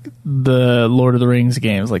like the Lord of the Rings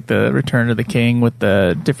games, like the Return of the King with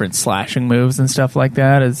the different slashing moves and stuff like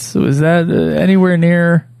that. Was that anywhere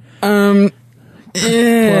near? Close?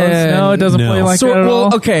 No, it doesn't play like that at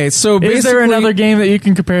all. Okay, so basically, is there another game that you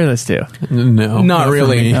can compare this to? No, not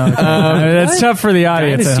really. That's tough for the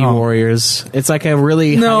audience. Dynasty at home. Warriors. It's like a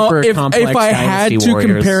really hyper complex. If I had to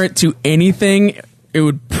compare it to anything, it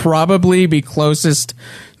would probably be closest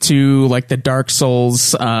to like the Dark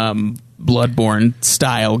Souls, Bloodborne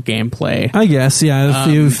style gameplay. I guess, yeah.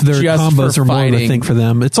 If their combos are more, I think, for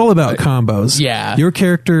them, it's all about combos. Yeah, your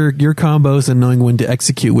character, your combos, and knowing when to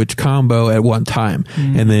execute which combo at one time,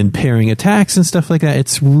 and then pairing attacks and stuff like that.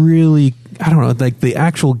 It's really, I don't know, like the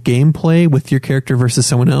actual gameplay with your character versus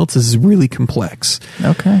someone else is really complex.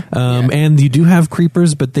 Okay. And you do have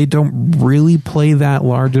creepers, but they don't really play that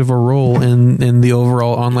large of a role in the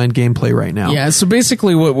overall online gameplay right now. Yeah, so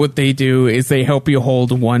basically what they do is they help you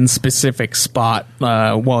hold one specific spot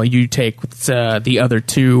while you take the other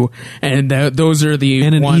two, and those are the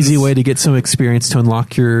and an ones. Easy way to get some experience to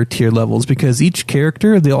unlock your tier levels, because each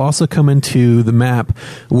character, they'll also come into the map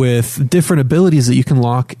with different abilities that you can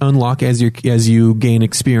unlock as you gain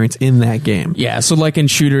experience in that game. Yeah, so like in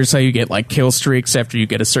shooters, how you get like kill streaks after you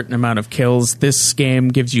get a certain amount of kills, this game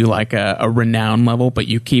gives you like a renown level, but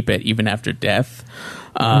you keep it even after death.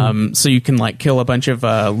 So you can like kill a bunch of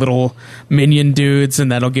little minion dudes,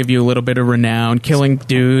 and that'll give you a little bit of renown. Killing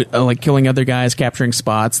other guys, capturing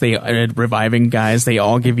spots, they reviving guys, they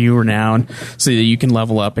all give you renown, so that you can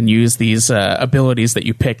level up and use these abilities that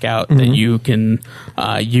you pick out that you can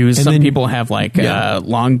use. And some people have like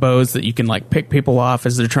longbows that you can like pick people off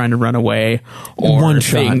as they're trying to run away, or one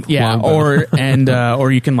shot,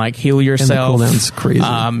 or you can like heal yourself. And the cooldown's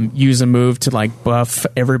crazy. Use a move to like buff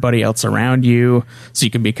everybody else around you, so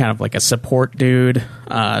you can be kind of like a support dude,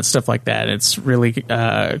 stuff like that. It's really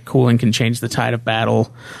cool and can change the tide of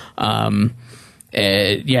battle.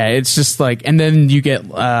 It's just like, and then you get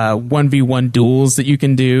 1v1 duels that you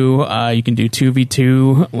can do. You can do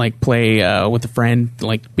 2v2, like play with a friend,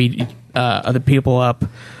 like beat other people up,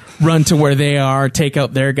 run to where they are, take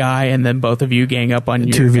out their guy, and then both of you gang up on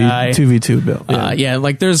your guy. 2v2 build.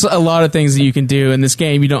 Like there's a lot of things that you can do in this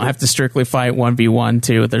game. You don't have to strictly fight 1v1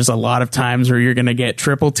 too. There's a lot of times where you're going to get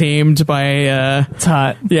triple teamed by it's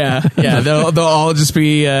hot. They'll all just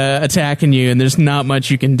be attacking you, and there's not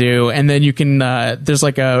much you can do. And then you can there's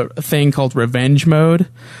like a thing called revenge mode.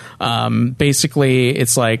 Basically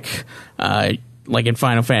it's like in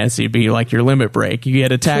Final Fantasy, it'd be like your limit break. You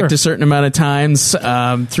get attacked a certain amount of times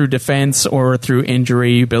through defense or through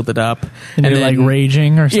injury. You build it up, and you're like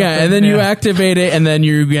raging or something. Yeah, and then you activate it, and then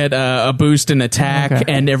you get a boost in attack,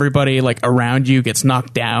 and everybody like around you gets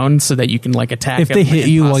knocked down, so that you can like attack. If they hit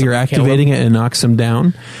you while you're activating it, and knocks them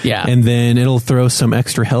down. Yeah, and then it'll throw some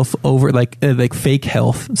extra health over, like fake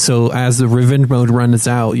health. So as the revenge mode runs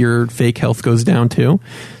out, your fake health goes down too.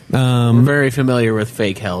 We're very familiar with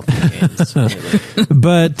fake health games.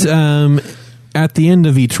 But at the end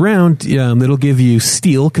of each round, it'll give you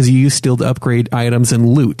steel, because you use steel to upgrade items and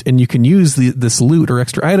loot. And you can use this loot or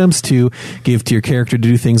extra items to give to your character to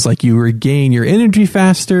do things like you regain your energy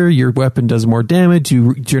faster, your weapon does more damage,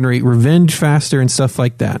 you generate revenge faster, and stuff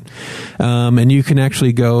like that. And you can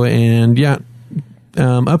actually go and,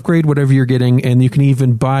 upgrade whatever you're getting, and you can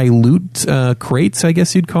even buy loot crates, I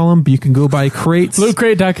guess you'd call them. But you can go buy crates.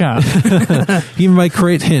 Lootcrate.com. You can buy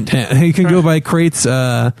crates. Hint. You can go buy crates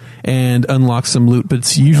and unlock some loot, but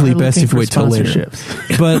it's usually best if you wait till later.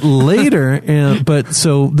 But later,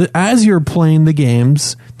 as you're playing the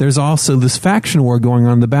games, there's also this faction war going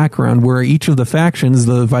on in the background, where each of the factions,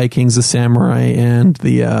 the Vikings, the Samurai, and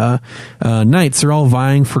the Knights, are all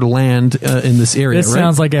vying for the land in this area. This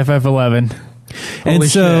sounds like FF11.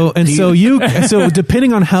 So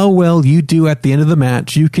depending on how well you do at the end of the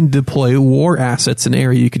match, you can deploy war assets in an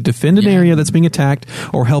area. You can defend an area that's being attacked,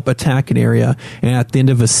 or help attack an area. And at the end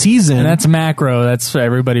of a season, and that's macro. That's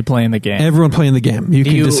everybody playing the game. Everyone playing the game. You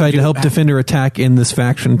can decide to help defend or attack in this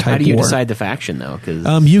faction type war. How do you decide the faction though? Because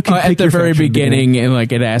you can pick at the very beginning, and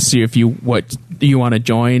like it asks you if you want to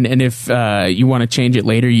join, and if you want to change it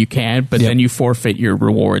later, you can. But then you forfeit your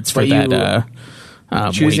rewards for that.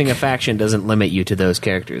 Choosing a faction doesn't limit you to those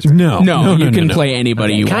characters. Right? No, you can play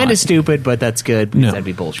anybody you want. Kind of stupid, but that's good. No. That'd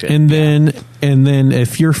be bullshit. And then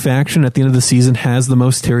if your faction at the end of the season has the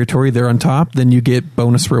most territory, they're on top. Then you get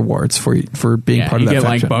bonus rewards for being part of that faction. You get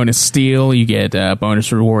like bonus steel. You get bonus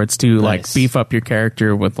rewards to like beef up your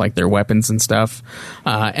character with like their weapons and stuff.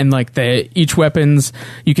 And like each weapons,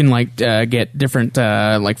 you can like get different.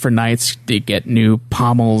 Like for knights, you get new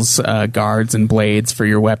pommels, guards, and blades for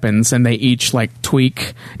your weapons, and they each like tweak,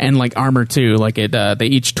 and like armor too. Like they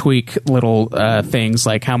each tweak little things,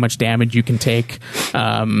 like how much damage you can take,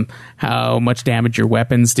 how much damage your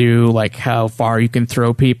weapons do, like how far you can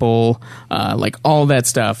throw people, like all that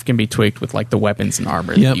stuff can be tweaked with like the weapons and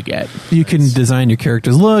armor that you get. You can design your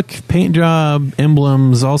character's look, paint job,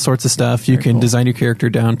 emblems, all sorts of stuff. You can design your character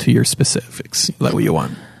down to your specifics, like what you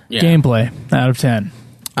want. Gameplay out of 10.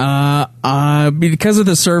 Because of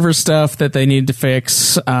the server stuff that they need to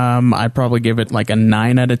fix, I'd probably give it like a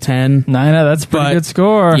 9 out of 10. That's a pretty good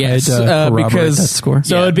score. Yes, because that score.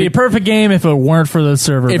 So it'd be a perfect game if it weren't for the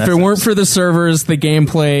server. If it weren't for the servers, the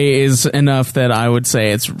gameplay is enough that I would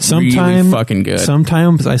say it's really fucking good.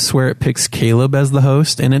 Sometimes I swear it picks Caleb as the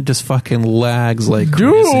host, and it just fucking lags like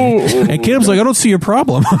crazy. And Caleb's like, I don't see your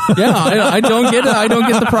problem. I don't get it. I don't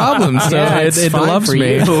get the problem. So it loves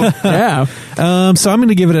me. Yeah. So I'm going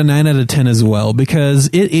to give it a 9 out of 10 as well, because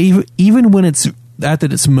even when it's at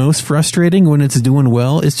its most frustrating, when it's doing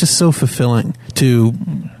well, it's just so fulfilling to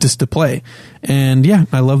just to play. And yeah,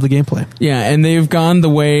 I love the gameplay. Yeah, and they've gone the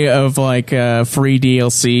way of like free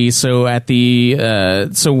DLC. So at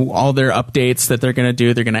the so all their updates that they're going to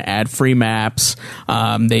do, they're going to add free maps.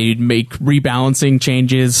 They make rebalancing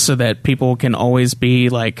changes so that people can always be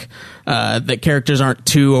like that characters aren't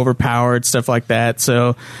too overpowered, stuff like that.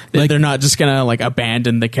 So they're not just going to like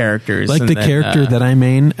abandon the characters. Like the character that I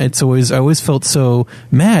main, I always felt so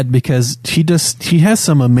mad because she has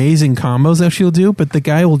some amazing combos that she'll do, but the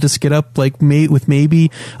guy will just get up like with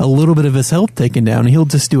maybe a little bit of his health taken down, and he'll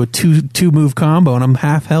just do a two move combo, and I'm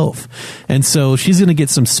half health. And so she's going to get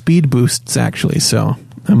some speed boosts actually. So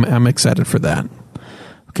I'm excited for that.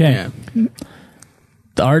 Okay. Yeah.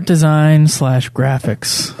 The art design /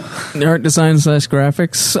 graphics. The art design /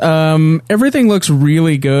 graphics. Everything looks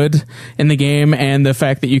really good in the game, and the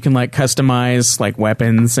fact that you can like customize like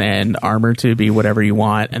weapons and armor to be whatever you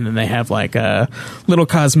want, and then they have like little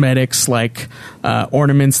cosmetics like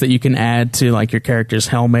ornaments that you can add to like your character's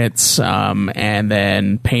helmets, and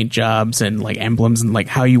then paint jobs and like emblems and like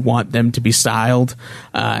how you want them to be styled,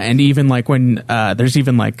 and even like when there's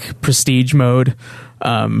even like prestige mode.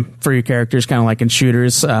 For your characters, kind of like in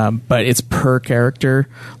shooters, but it's per character.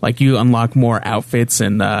 Like you unlock more outfits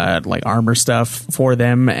and like armor stuff for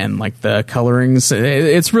them, and like the colorings.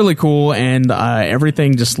 It's really cool, and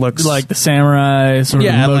everything just looks like the samurai sort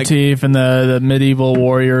of motif and the medieval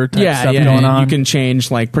warrior type stuff going on. You can change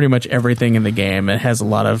like pretty much everything in the game. It has a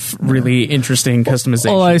lot of really interesting customization.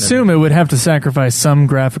 Well, I assume it would have to sacrifice some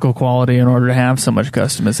graphical quality in order to have so much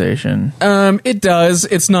customization. It does.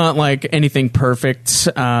 It's not like anything perfect.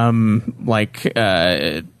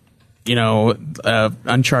 Uncharted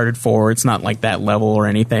 4, it's not like that level or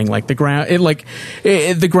anything. Like the ground,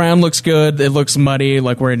 the ground looks good. It looks muddy,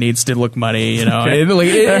 like where it needs to look muddy. You know,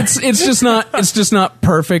 it's just not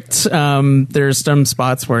perfect. There's some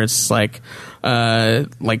spots where it's like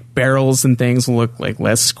barrels and things look like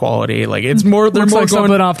less quality. Like it's more. They're looks more like going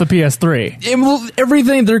something off the PS3.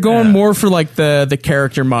 Everything they're going more for like the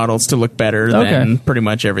character models to look better than pretty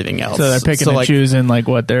much everything else. So they're picking and choosing like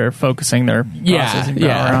what they're focusing their processing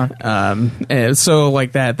power on. So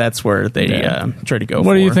like that's where they try to go.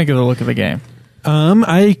 What do you think of the look of the game?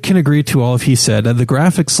 I can agree to all of he said. The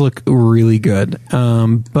graphics look really good,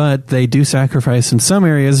 but they do sacrifice in some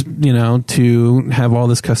areas, to have all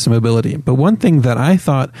this customability. But one thing that I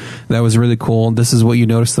thought that was really cool, this is what you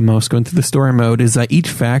notice the most going through the story mode, is that each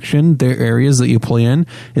faction, their areas that you play in,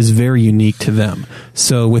 is very unique to them.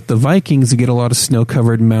 So with the Vikings, you get a lot of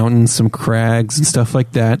snow-covered mountains, some crags and stuff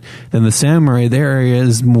like that. Then the Samurai, their area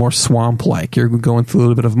is more swamp-like. You're going through a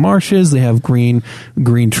little bit of marshes. They have green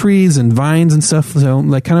trees and vines and stuff, so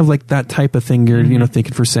like kind of like that type of thing you're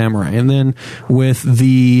thinking for Samurai. And then with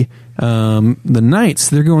the Knights,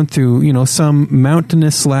 they're going through some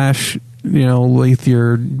mountainous / with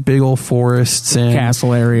your big old forests and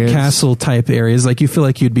castle type areas, like you feel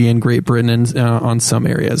like you'd be in Great Britain and on some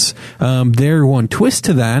areas. Their one twist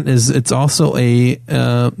to that is it's also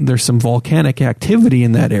there's some volcanic activity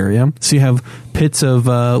in that area, so you have pits of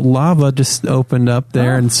lava just opened up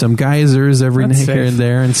there and some geysers every here and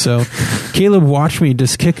there. And so Caleb watched me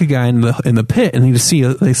just kick a guy in the pit, and he just see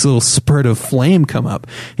this little spurt of flame come up,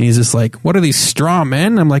 and he's just like, "What are these straw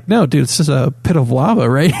men?" I'm like, "No, dude, it's just a pit of lava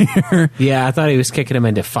right here." Yeah, I thought he was kicking him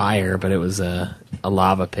into fire, but it was a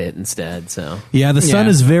lava pit instead. So yeah, the sun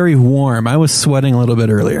is very warm. I was sweating a little bit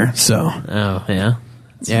earlier. So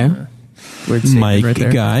Mike right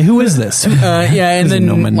there. Guy, who is this? And then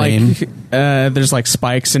know my name. there's like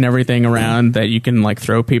spikes and everything around that you can like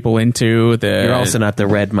throw people into. You're also not the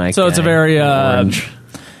red Mike. So guy. it's a very Orange.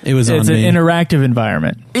 It's an interactive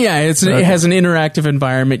environment. Yeah, it has an interactive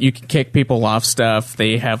environment. You can kick people off stuff.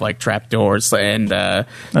 They have like trapdoors, and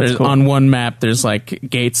there's, cool. On one map there's like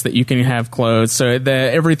gates that you can have closed. So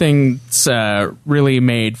everything's really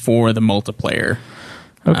made for the multiplayer.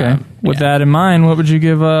 Okay. With that in mind, what would you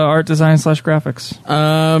give art design / graphics?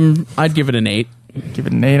 I'd give it an 8. Give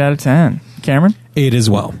it an 8 out of 10. Cameron? 8 as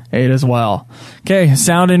well. 8 as well. Okay,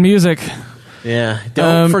 sound and music. Yeah,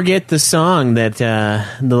 don't forget the song that the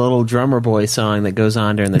little drummer boy song that goes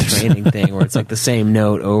on during the training thing, where it's like the same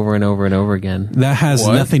note over and over and over again. That has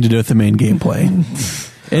nothing to do with the main gameplay.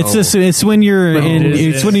 It's when you're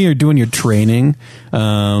when you're doing your training.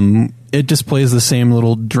 It just plays the same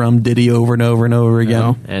little drum ditty over and over and over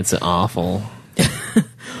again. It's awful.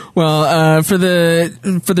 Well, for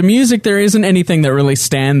the music, there isn't anything that really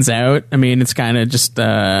stands out. I mean, it's kind of just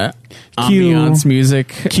ambiance music.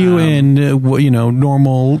 Cue in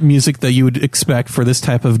normal music that you would expect for this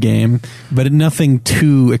type of game, but nothing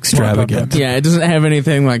too extravagant. Yeah, it doesn't have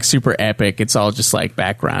anything like super epic. It's all just like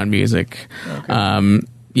background music. Okay.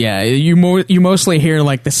 Yeah, you mostly hear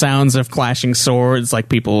like the sounds of clashing swords, like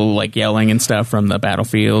people like yelling and stuff from the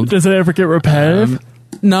battlefield. Does it ever get repetitive?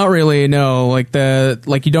 Not really, no. Like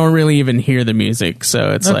you don't really even hear the music,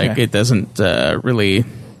 so it's Okay. like it doesn't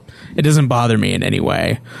it doesn't bother me in any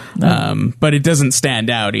way. But it doesn't stand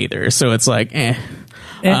out either, so it's like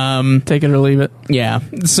Take it or leave it. yeah.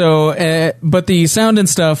 So, but the sound and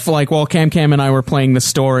stuff, like while Cam and I were playing the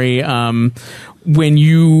story, when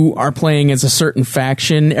you are playing as a certain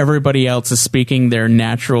faction, everybody else is speaking their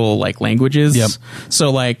natural like languages. Yep.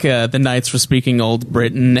 So, like the Knights were speaking Old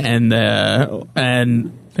Britain, and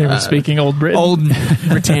They were speaking Old Britain. Old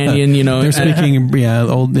Britannian. You know, They're speaking,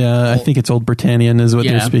 I think it's Old Britannian is what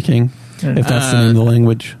Yeah. they're speaking, if that's the name of the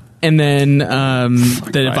language. And then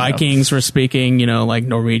the Vikings were speaking, you know, like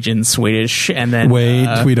Norwegian, Swedish, and then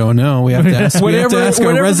Wait, we don't know. We have to ask. We have to ask our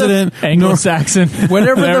whatever the- resident Anglo-Saxon.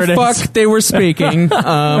 whatever There the it fuck is. they were speaking.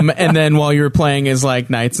 And then while you were playing as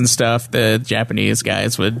like knights and stuff, the Japanese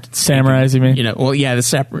guys would Samurais, you mean? You know, well, yeah, the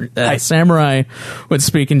samurai would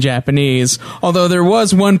speak in Japanese. Although there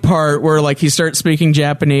was one part where like he starts speaking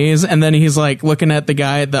Japanese, and then he's like looking at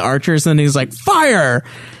the archers, and he's like fire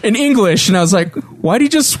in English, and I was like, why'd he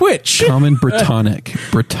just switch? Common Britannic.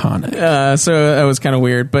 So that was kind of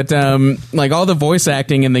weird, but like all the voice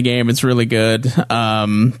acting in the game, it's really good.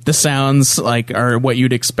 The sounds like are what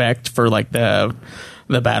you'd expect for like the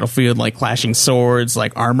battlefield, like clashing swords,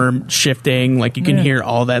 like armor shifting, like you can hear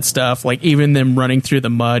all that stuff. Like even them running through the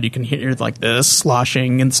mud, you can hear like the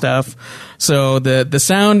sloshing and stuff. So the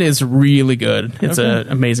sound is really good. It's an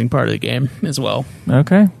amazing part of the game as well.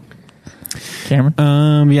 Okay.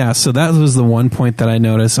 Cameron? Yeah, so that was the one point that I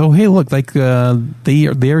noticed. Oh, hey, look, like they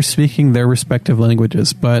are speaking their respective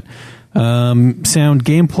languages, but sound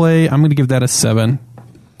gameplay, I'm going to give that a 7.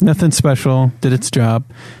 Nothing special, did its job.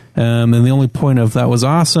 And the only point of that was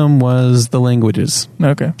awesome was the languages.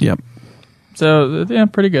 Okay. Yep. So, yeah,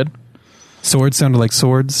 pretty good. Swords sounded like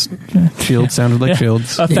swords. Shields sounded like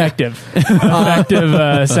shields. Effective.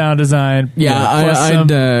 Effective sound design. Yeah, Plus I'd some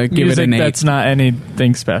give it music an 8. that's not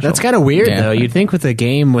anything special. That's kind of weird, Yeah. though. You'd think with a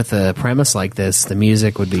game with a premise like this, the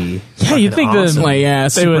music would be Yeah, you'd think awesome. Like they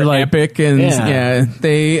super would, like- epic and Yeah.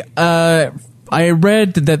 they I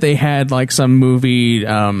read that they had like some movie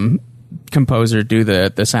composer do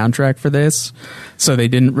the soundtrack for this, so they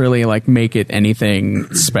didn't really like make it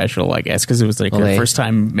anything special, I guess, because it was like Well, their they- first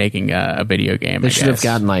time making a video game. They I should have guess.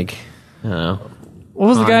 gotten like, I don't know. What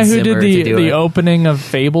was the Hans guy who Zimmer did to do the it. opening of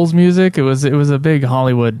Fable's music? It was a big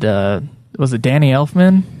Hollywood. Was it Danny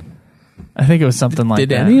Elfman? I think it was something like Did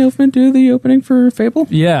that. Danny Elfman do the opening for Fable?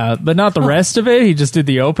 Yeah, but not the rest of it. He just did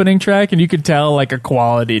the opening track, and you could tell like a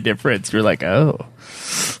quality difference. You're like, oh,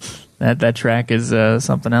 that track is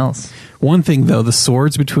something else. One thing, though, the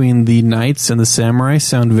swords between the knights and the samurai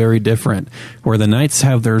sound very different. Where the knights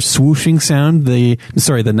have their swooshing sound, the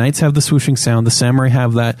knights have the swooshing sound, the samurai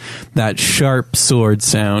have that sharp sword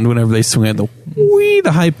sound whenever they swing it,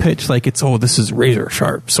 the high pitch, like it's, oh, this is razor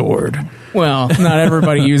sharp sword. Well, not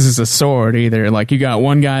everybody uses a sword either. Like you got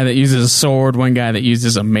one guy that uses a sword, one guy that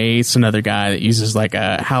uses a mace, another guy that uses like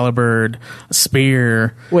a halberd, a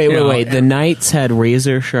spear. Wait. The knights had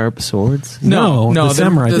razor sharp swords? No, the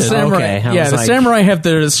samurai did. Okay, I yeah, was the like- samurai have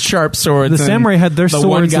their sharp swords. The and samurai had their the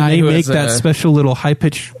one swords, and guy they who make has that a- special little high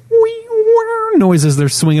pitch noises. They're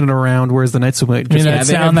swinging it around, whereas the knights will I mean, just that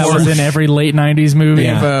they sound have that was more- in every late '90s movie. They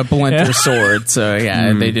have a blunter Yeah. sword, so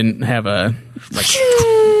yeah, they didn't have a like.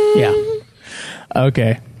 Yeah,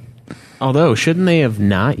 Okay. Although, shouldn't they have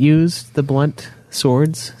not used the blunt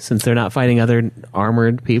swords since they're not fighting other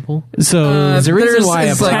armored people? So There's a reason there's- why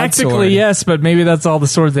a it's like- broadsword. Tactically, yes, but maybe that's all the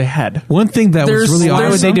swords they had. one thing that was there's- really Why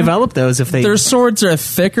would they awesome. develop those if they... their swords are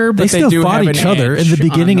thicker, but They still do fought have each an other edge in the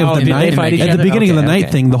beginning on- of the did they night. fight each At the other? beginning of the Okay, night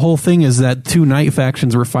okay. thing, the whole thing is that two night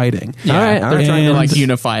factions were fighting. Yeah, All right, they're trying to And- like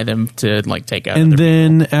unify them to like take out. And other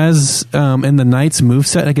then, as in the knight's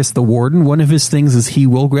moveset, I guess the warden, one of his things is he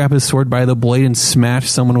will grab his sword by the blade and smash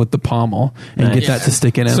someone with the pommel and get that to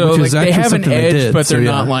stick in him. so which like is they actually have an something they edge, did. but So, they're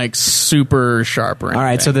yeah. not like super sharp. Or All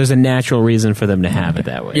right, so anything. there's a natural reason for them to have it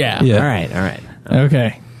that way. Yeah. Yeah. All right.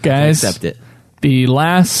 Okay, guys. Accept it. The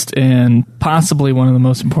last and possibly one of the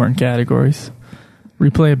most important categories: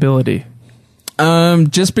 replayability.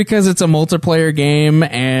 Just because it's a multiplayer game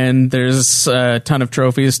and there's a ton of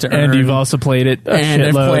trophies to earn, And you've also played it. and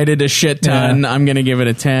I've played it a shit ton, Yeah. I'm gonna give it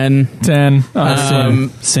a 10. 10.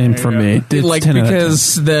 Same for me. It's Like 10 out of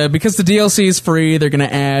 10. because the DLC is free, they're gonna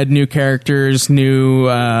add new characters, new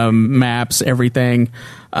maps, everything.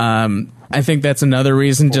 I think that's another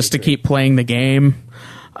reason just to keep playing the game.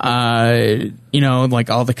 Like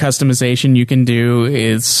all the customization you can do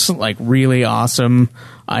is like really awesome.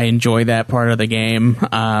 I enjoy that part of the game.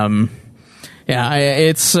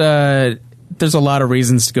 There's a lot of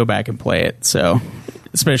reasons to go back and play it. So,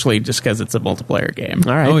 especially just because it's a multiplayer game.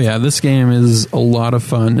 All right. Oh yeah, this game is a lot of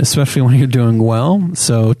fun, especially when you're doing well.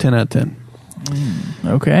 So 10 out of 10.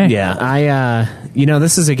 Okay. Yeah,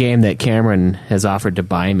 this is a game that Cameron has offered to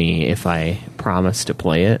buy me if I promise to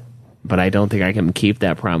play it, but I don't think I can keep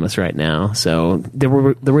that promise right now. So the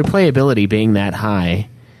replayability being that high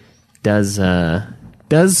does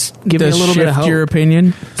give me a little bit of hope. Your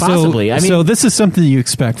opinion? Possibly. So this is something you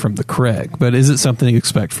expect from the Craig, but is it something you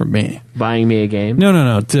expect from me? Buying me a game?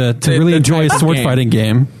 No. To really enjoy a sword fighting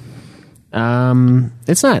game.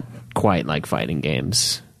 It's not quite like fighting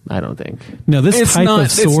games, I don't think. No, this type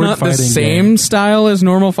of sword it's not fighting the same game. style as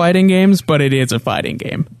normal fighting games, but it is a fighting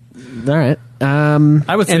game. All right. I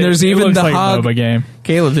would say And there's it even looks the like a hog MOBA game.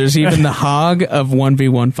 Caleb, there's even the hog of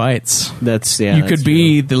 1v1 fights. You could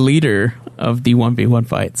be the leader of the 1v1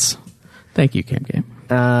 fights. Thank you, Cam Game.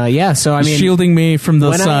 So I mean, shielding me from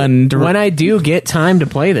the sun. When I do get time to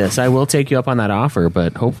play this, I will take you up on that offer,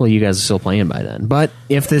 but hopefully you guys are still playing by then. But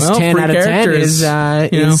if this 10 free out of 10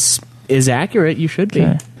 characters, is accurate, you should be.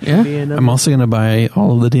 Okay. Yeah. I'm also going to buy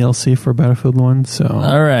all of the DLC for Battlefield 1. So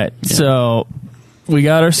All right. Yeah. So we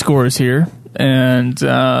got our scores here, and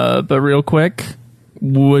but real quick,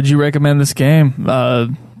 would you recommend this game?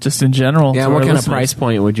 Just in general. Yeah, to what our kind of listeners? price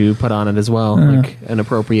point would you put on it as well? Like an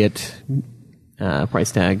appropriate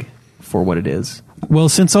price tag for what it is. Well,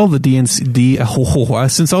 since all the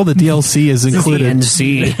since all the DLC is included,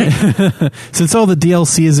 since all the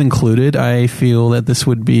DLC is included, I feel that this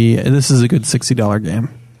is a good $60 game.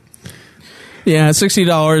 Yeah,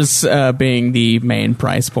 $60 being the main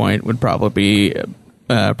price point would probably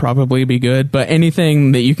be good. But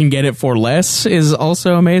anything that you can get it for less is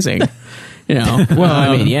also amazing. Well,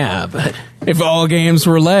 I mean, yeah, but if all games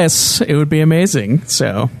were less, it would be amazing.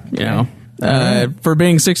 So, for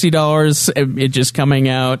being $60, it just coming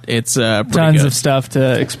out, it's pretty Tons good. of stuff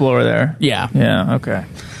to explore there. Yeah. Yeah, okay.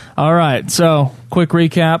 All right, so quick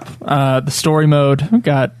recap. The story mode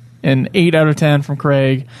got an 8 out of 10 from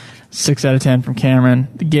Craig, 6 out of 10 from Cameron.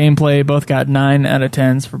 The gameplay both got 9 out of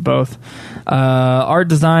 10s for both. Art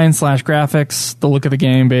design / graphics, the look of the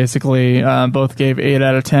game basically, both gave 8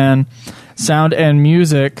 out of 10. Sound and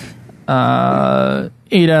music, 8 out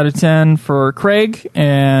of 10 for Craig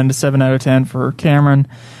and 7 out of 10 for Cameron.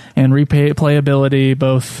 And replayability,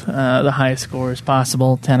 both the highest scores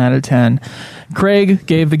possible, 10 out of 10. Craig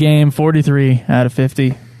gave the game 43 out of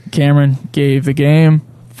 50. Cameron gave the game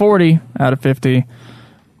 40 out of 50.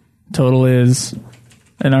 Total is,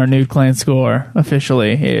 and our NUDE Clan score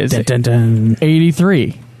officially is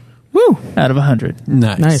 83. Woo! Out of 100.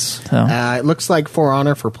 Nice. So, it looks like For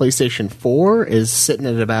Honor for PlayStation 4 is sitting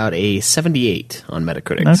at about a 78 on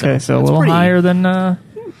Metacritic. okay, so a little higher than...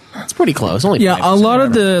 It's pretty close. Only Yeah, 5%, a lot of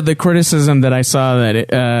whatever. the criticism that I saw that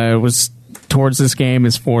it was towards this game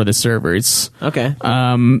is for the servers. Okay.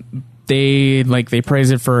 They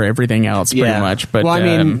praise it for everything else pretty much. But well, I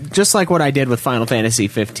mean, just like what I did with Final Fantasy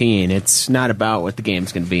 15, it's not about what the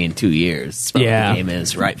game's going to be in 2 years. It's about what the game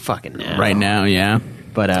is right fucking now. right now, yeah.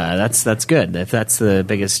 But that's good. If that's the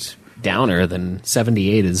biggest downer, then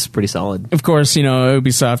 78 is pretty solid. Of course,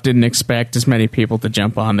 Ubisoft didn't expect as many people to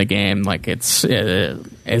jump on the game like it's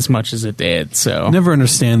as much as it did. So Never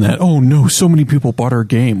understand that. Oh no, so many people bought our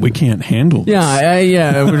game. We can't handle this.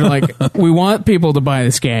 yeah, we're like we want people to buy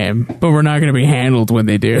this game, but we're not going to be handled when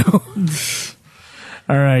they do.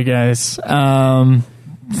 all right, guys.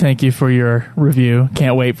 Thank you for your review.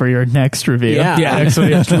 Can't wait for your next review. Yeah. next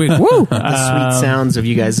week. Woo! The sweet sounds of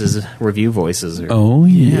you guys' review voices are Oh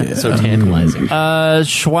yeah. so tantalizing.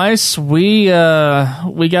 Schweiss,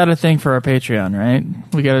 we got a thing for our Patreon, right?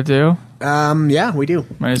 We got to do? Yeah, we do.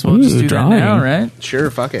 Might as well just do drawing. that now, right? Sure,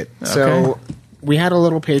 fuck it. So we had a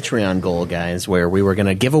little Patreon goal, guys, where we were going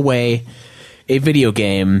to give away a video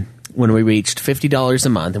game when we reached $50 a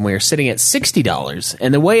month, and we are sitting at $60.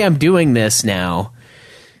 And the way I'm doing this now,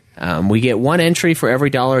 we get one entry for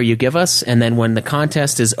every dollar you give us, and then when the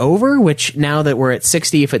contest is over, which now that we're at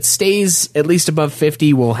 60, if it stays at least above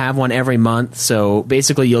 50, we'll have one every month. So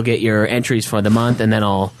basically you'll get your entries for the month, and then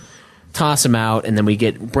I'll toss them out, and then we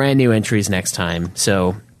get brand new entries next time.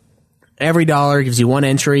 So every dollar gives you one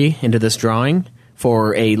entry into this drawing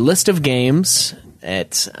for a list of games.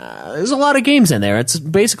 There's a lot of games in there. It's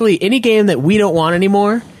basically any game that we don't want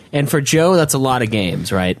anymore. And for Joe, that's a lot of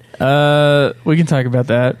games, right? We can talk about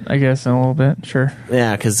that, I guess, in a little bit. Sure.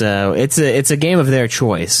 Yeah, because it's a game of their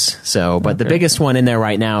choice. So, but the biggest one in there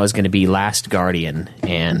right now is going to be Last Guardian.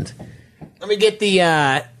 And let me get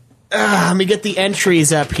the Let me get the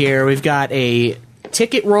entries up here. We've got a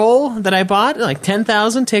ticket roll that I bought, like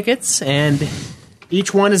 10,000 tickets, and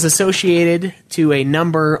each one is associated to a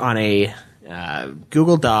number on a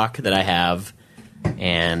Google Doc that I have,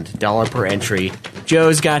 and $1 per entry.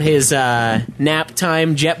 Joe's got his nap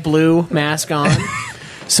time JetBlue mask on.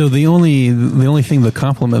 So the only thing that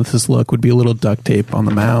complements this look would be a little duct tape on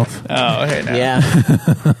the mouth. Oh, okay. Now.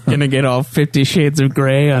 Yeah. Gonna get all 50 Shades of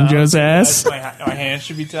Grey on Joe's ass. My hands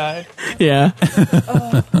should be tied. Yeah.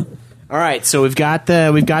 All right, so we've got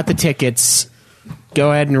the tickets.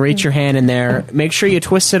 Go ahead and reach your hand in there. Make sure you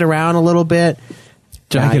twist it around a little bit.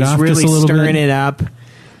 Jack it off really just a little stirring bit. it up.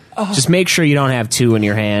 Just make sure you don't have two in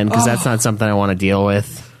your hand, because that's not something I want to deal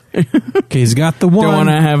with. Okay, he's got the one. Don't want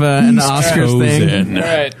to have an Oscars thing. All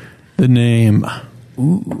right. The name.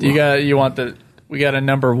 We got a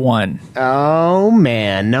number 1. Oh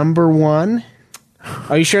man, number 1.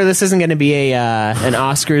 Are you sure this isn't going to be an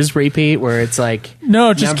Oscars repeat where it's like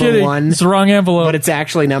No, just number kidding. 1, It's the wrong envelope. but it's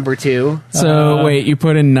actually number 2? So wait, you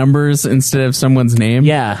put in numbers instead of someone's name?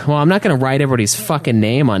 Yeah. Well, I'm not going to write everybody's fucking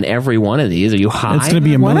name on every one of these. Are you high? It's going to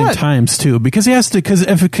be a Why million not? times too, because he has to. Because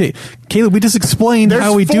Caleb, we just explained There's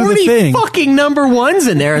how we do the 40 thing. fucking number 1s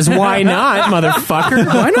in there. Is why not, motherfucker?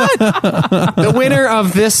 Why not? The winner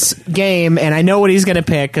of this game, and I know what he's going to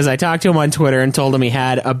pick because I talked to him on Twitter and told him he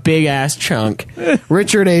had a big ass chunk.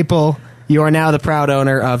 Richard Apel, you are now the proud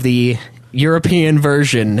owner of the European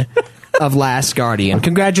version of Last Guardian.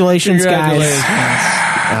 Congratulations, guys.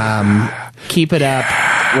 Keep it up.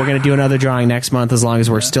 We're going to do another drawing next month as long as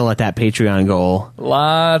we're still at that Patreon goal.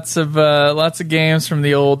 Lots of games from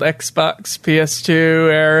the old Xbox, PS2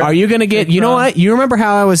 era. Are you going to get... You know what? You remember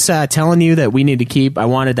how I was telling you that we need to keep... I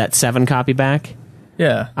wanted that 7 copy back?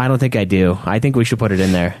 Yeah. I don't think I do. I think we should put it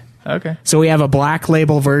in there. Okay. So we have a black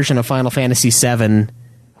label version of Final Fantasy VII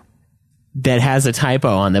that has a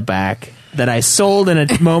typo on the back that I sold in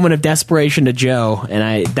a moment of desperation to Joe,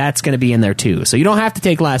 and that's going to be in there too. So you don't have to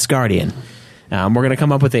take Last Guardian. We're going to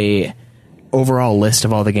come up with a overall list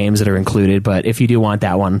of all the games that are included, but if you do want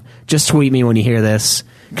that one, just tweet me when you hear this.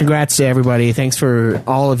 Congrats to everybody. Thanks for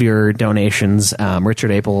all of your donations.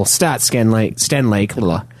 Richard Apel, Stott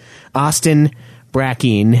Stenlake, Austin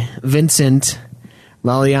Brackeen, Vincent,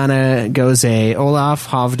 Laliana Goze, Olaf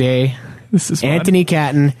Hovde, Anthony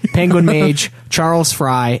Catton, Penguin Mage, Charles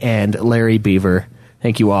Fry, and Larry Beaver.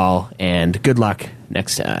 Thank you all, and good luck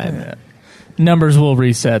next time. Yeah. Numbers will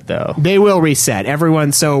reset, though. They will reset.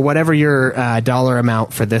 Everyone, so whatever your dollar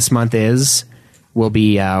amount for this month is, will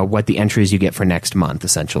be what the entries you get for next month,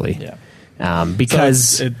 essentially. Yeah.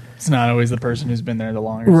 Because... So it's not always the person who's been there the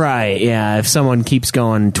longest. Right, yeah. If someone keeps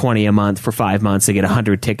going 20 a month for 5 months, they get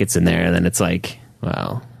 100 tickets in there, then it's like,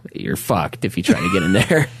 well, you're fucked if you try to get in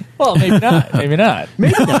there. Well, maybe not. Maybe not.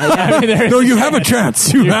 Maybe not. Yeah. No, you have a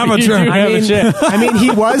chance. You have a chance. I mean,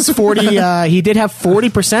 he was 40. He did have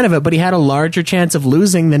 40% of it, but he had a larger chance of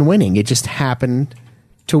losing than winning. It just happened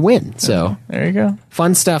to win. So there you go.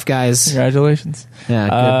 Fun stuff, guys. Congratulations.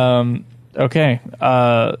 Yeah. Good. Okay.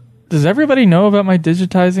 Does everybody know about my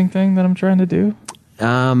digitizing thing that I'm trying to do?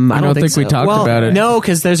 I don't think we talked about it. No,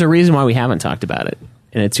 because there's a reason why we haven't talked about it,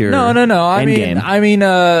 and it's your No. I mean,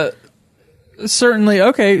 certainly.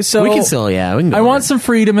 Okay, so we can still, we can. Go I over want it. some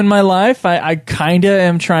freedom in my life. I kind of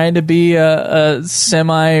am trying to be a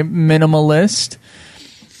semi-minimalist,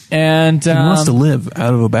 and He wants to live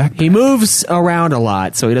out of a backpack. He moves around a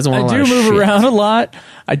lot, so he doesn't want. I do move around a lot.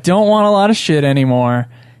 I don't want a lot of shit anymore.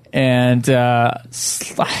 And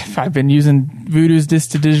I've been using Voodoo's Disc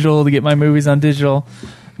to Digital to get my movies on digital.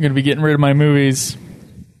 I'm going to be getting rid of my movies.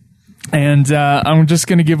 And I'm just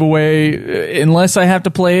going to give away, unless I have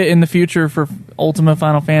to play it in the future for Ultimate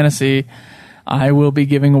Final Fantasy, I will be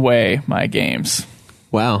giving away my games.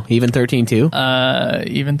 Wow, even 13-2?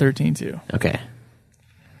 Even 13-2. Okay.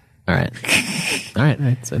 All right. All right.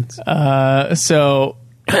 Makes sense. So...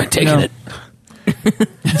 Taking it.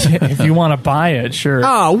 If you want to buy it, sure.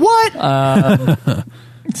 Oh, what?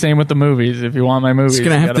 Same with the movies. If you want my movies, Just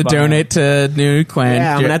gonna have to donate to New Clan.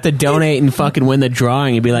 Yeah, I'm gonna have to donate and fucking win the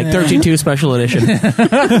drawing. You'd be like 13-2 special edition, and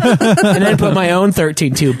then put my own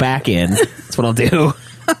 13-2 back in. That's what I'll do.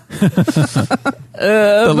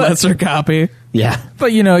 The lesser copy. Yeah,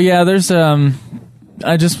 but there's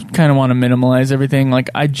I just kind of want to minimalize everything. Like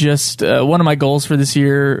I just one of my goals for this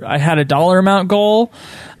year, I had a dollar amount goal.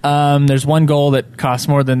 There's one goal that costs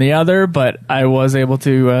more than the other, but I was able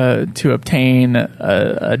to obtain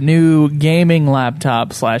a new gaming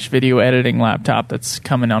laptop / video editing laptop that's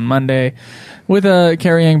coming on Monday with a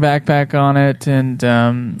carrying backpack on it and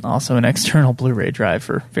also an external Blu-ray drive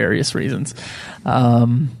for various reasons.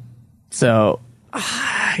 So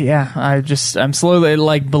yeah, I'm slowly,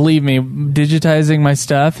 like, believe me, digitizing my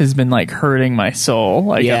stuff has been, like, hurting my soul.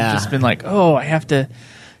 Like, Yeah. I've just been like, oh, I have to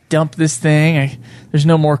dump this thing. There's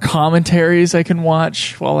no more commentaries I can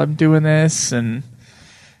watch while I'm doing this, and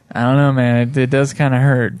I don't know, man. It does kind of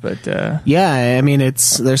hurt, but Yeah, I mean,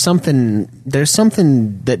 there's something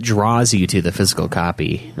that draws you to the physical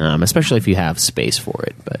copy, especially if you have space for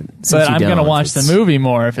it. But I'm gonna watch the movie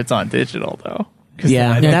more if it's on digital, though.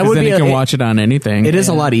 Yeah, Yeah, that 'cause would then be you can watch it on anything. It is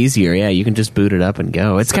a lot easier. Yeah, you can just boot it up and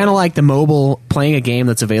go. It's kind of like the mobile playing a game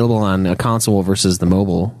that's available on a console versus the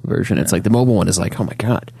mobile version. It's like the mobile one is like, oh my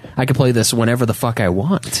god, I can play this whenever the fuck I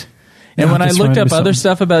want. And Yeah, when I just looked remind up me other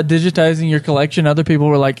something. stuff about digitizing your collection, other people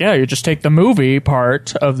were like, yeah, you just take the movie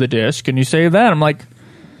part of the disc and you save that. I'm like,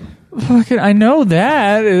 fucking, I know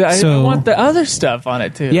that. I So- want the other stuff on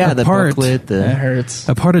it, too. Yeah, the part- booklet. That hurts.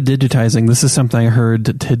 A part of digitizing, this is something I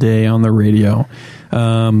heard today on the radio.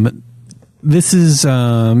 This is,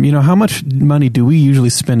 how much money do we usually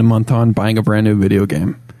spend a month on buying a brand new video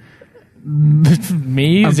game?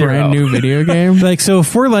 Me, a zero. brand new video game. Like, so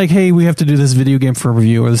if we're like, hey, we have to do this video game for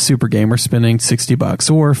review or the super game, we're spending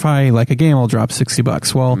 $60. Or if I like a game, I'll drop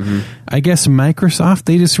 $60. Well, I guess Microsoft,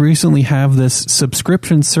 they just recently have this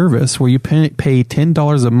subscription service where you pay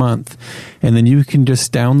 $10 a month, and then you can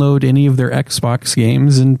just download any of their Xbox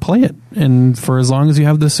games and play it, and for as long as you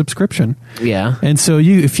have the subscription. Yeah. And so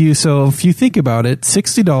if you think about it,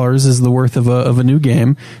 $60 is the worth of a new game,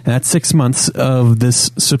 and that's 6 months of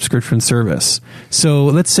this subscription service. So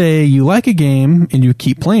let's say you like a game and you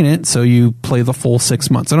keep playing it, so you play the full 6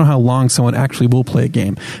 months. I don't know how long someone actually will play a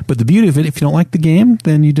game, but the beauty of it, if you don't like the game,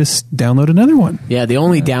 then you just download another one. Yeah, the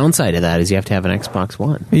only downside of that is you have to have an Xbox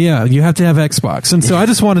One. Yeah, you have to have Xbox. And so I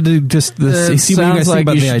just wanted to just see what you guys Sounds think like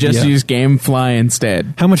about you the should idea. just use GameFly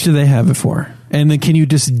instead. How much do they have it for? And then can you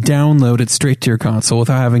just download it straight to your console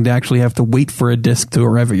without having to actually have to wait for a disc to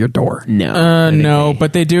arrive at your door? No. No,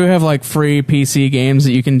 but they do have like free PC games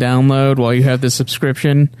that you can download while you have the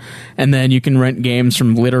subscription, and then you can rent games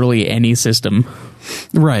from literally any system.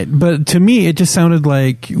 Right, but to me, it just sounded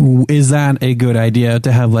like, is that a good idea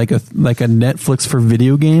to have like a Netflix for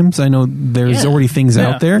video games? I know there's already things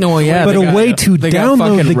out there. No, well, yeah, but they a got- way to they got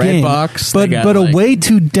download fucking the game, Redbox, they got, but a like- way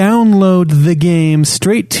to download the game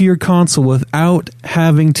straight to your console without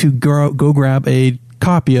having to go grab a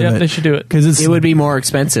copy of Yep, it. they should do it. because It would be more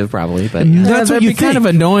expensive probably, but That's Yeah, what that'd you be kind think. of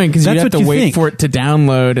annoying because you'd That's have what to you wait think. for it to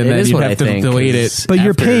download, and It then is you'd what have I to think, delete 'cause- it. But you're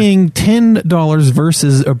after. paying $10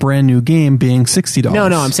 versus a brand new game being $60. no,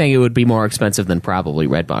 I'm saying it would be more expensive than probably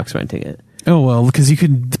Redbox renting it. Oh well, because you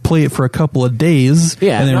could play it for a couple of days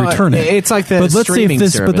and then no, return it. it's like the but let's say streaming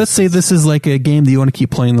this. But let's say this is like a game that you want to keep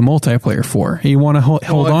playing the multiplayer for. You want to hold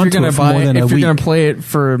Well, on if to you're it gonna for more than a if you're week. going to play it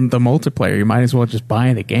for the multiplayer, you might as well just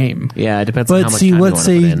buy the game. Yeah, it depends on how But much see, time you let's want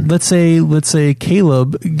to put say in. let's say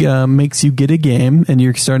Caleb makes you get a game and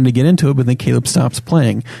you're starting to get into it, but then Caleb stops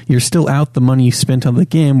playing. You're still out the money you spent on the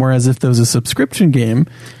game. Whereas if there was a subscription game,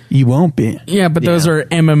 you won't be. Yeah, but those are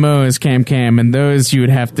MMOs, Cam, and those you would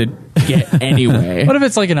have to get anyway. What if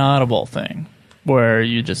it's like an Audible thing where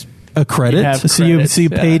you just A credit, You have so credits, you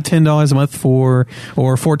yeah. paid $10 a month for,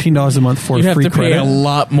 or $14 a month for You'd have free to pay credit. a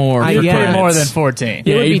lot more. I for get pay it. more credits. than 14.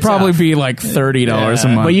 Yeah, would be you'd probably tough. be like $30 a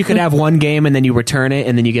Yeah. month. But you could have one game and then you return it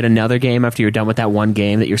and then you get another game after you're done with that one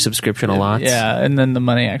game that your subscription allots. Yeah, and then the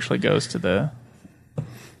money actually goes to the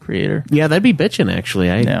creator. Yeah, that'd be bitching actually.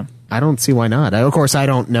 Yeah. I don't see why not. Of course, I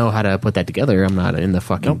don't know how to put that together. I'm not in the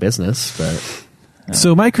fucking business, but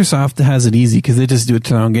So Microsoft has it easy because they just do it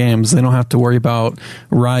to their own games. They don't have to worry about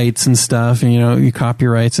rights and stuff, and your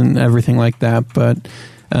copyrights and everything like that. But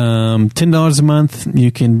 $10 a month,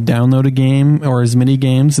 you can download a game or as many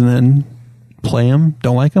games and then play them.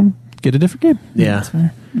 Don't like them, get a different game. yeah,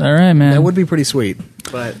 All right, man. that would be pretty sweet.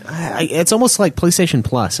 But it's almost like PlayStation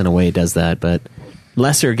Plus in a way it does that, but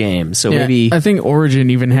lesser games. So Yeah, maybe I think Origin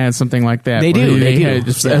even has something like that. They where do, they do. had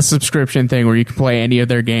just Yeah. a subscription thing where you can play any of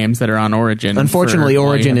their games that are on Origin. unfortunately for all you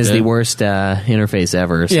Origin have is to- the worst interface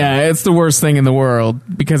ever. So. Yeah, it's the worst thing in the world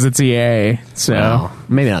because it's EA. So Well,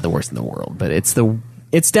 maybe not the worst in the world, but it's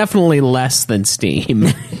definitely less than Steam.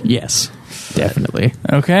 yes, definitely.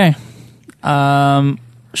 Okay.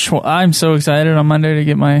 I'm so excited on Monday to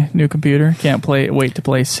get my new computer. Can't wait to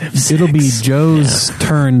play Civ 6. It'll be Joe's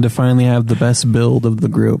turn to finally have the best build of the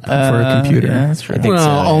group for a computer. Yeah, that's true.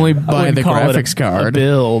 Well, only by wouldn't the call it graphics a card.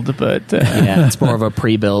 build, but Yeah, it's more of a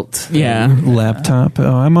pre-built. Yeah. Laptop.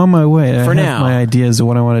 Oh, I'm on my way. I For have now. my ideas of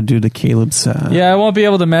what I want to do to Caleb's. yeah, I won't be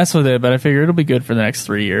able to mess with it, but I figure it'll be good for the next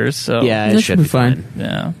 3 years. So Yeah, it That should be fine.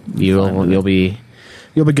 yeah.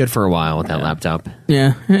 You'll be good for a while with that laptop.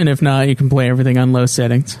 Yeah, and if not, you can play everything on low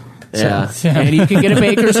settings. Yeah. And you can get a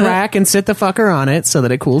baker's rack and sit the fucker on it so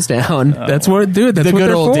that it cools down. That's what, dude. That's the what good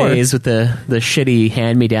they're old for. days with the shitty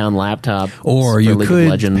hand-me-down laptop. Or for you League of could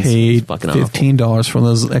Legends. pay It's fucking awful. $15 for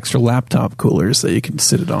those extra laptop coolers that you can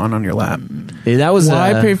sit it on your lap. Yeah, that was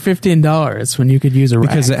Why pay $15 when you could use a rack?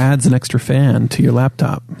 Because it adds an extra fan to your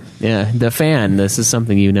laptop. Yeah, the fan. This is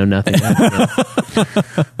something you know nothing about.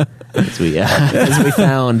 as we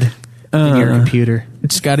found in your computer.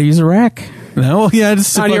 Just got to use a rack. No, yeah,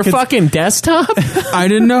 just On your fucking desktop? I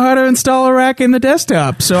didn't know how to install a rack in the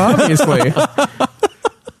desktop, so obviously.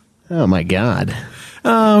 Oh my god.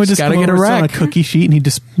 Oh, we just gotta come get a over, it's on rack. a cookie sheet, and he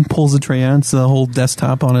just pulls the tray out. It's the whole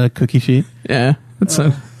desktop on a cookie sheet. Yeah, that's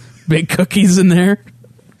some big cookies in there.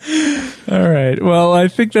 All right. Well, I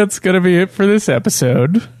think that's going to be it for this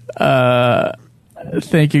episode.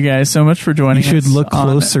 Thank you guys so much for joining You should us. look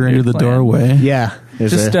closer into the doorway. Yeah.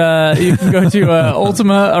 Just you can go to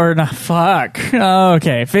Ultima or not. Fuck.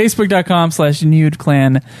 Okay, Facebook.com/Nude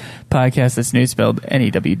Clan Podcast. That's Nude spelled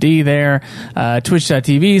NEWD there.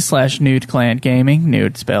 Twitch.tv/Nude Clan Gaming.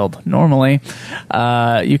 Nude spelled normally.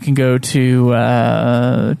 You can go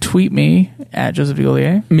to tweet me at Joseph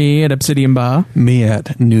Goulier. Me at Obsidian Ba. Me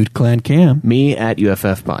at Nude Clan Cam. Me at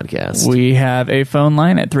UFF Podcast. We have a phone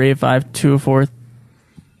line at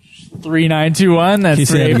 385-204-3921. That's He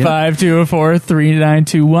said,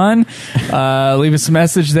 385-204-3921. Leave us a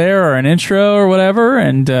message there or an intro or whatever,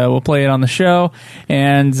 and we'll play it on the show.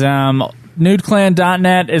 And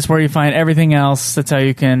nudeclan.net is where you find everything else. That's how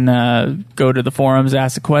you can go to the forums,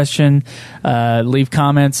 ask a question, leave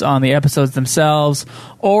comments on the episodes themselves,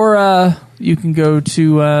 or you can go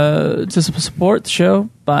to support the show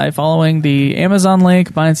by following the Amazon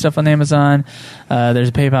link, buying stuff on Amazon. There's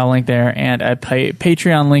a PayPal link there and a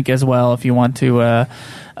Patreon link as well if you want to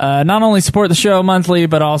not only support the show monthly,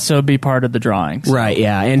 but also be part of the drawings. Right,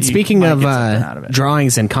 yeah. And You speaking might of get something out of it.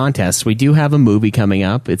 drawings and contests, we do have a movie coming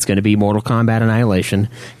up. It's going to be Mortal Kombat Annihilation.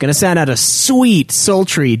 Going to send out a sweet,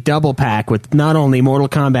 sultry double pack with not only Mortal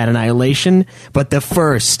Kombat Annihilation, but the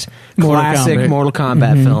first classic Kombat. Mortal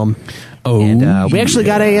Kombat film. Oh, And we actually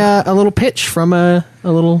got a little pitch from a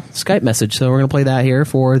little Skype message, so we're going to play that here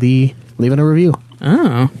for the Leaving a Review.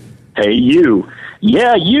 Oh. Hey, you.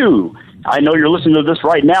 Yeah, you. I know you're listening to this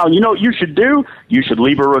right now, and you know what you should do? You should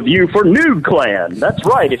leave a review for Nude Clan. That's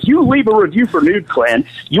right. If you leave a review for Nude Clan,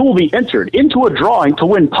 you will be entered into a drawing to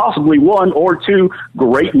win possibly one or two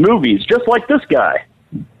great movies, just like this guy.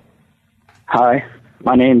 Hi,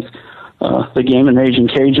 my name's the Gaming Asian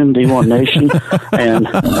Cajun, D1 Nation, and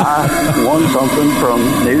I won something from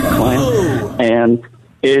Nude Clan, and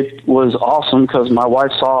it was awesome because my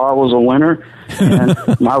wife saw I was a winner, and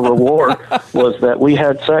my reward was that we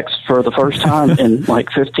had sex for the first time in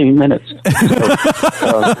like 15 minutes.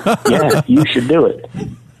 So, yeah, you should do it.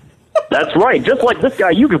 That's right. Just like this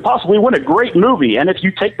guy, you could possibly win a great movie. And if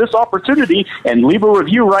you take this opportunity and leave a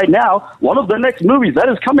review right now, one of the next movies that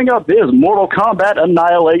is coming up is Mortal Kombat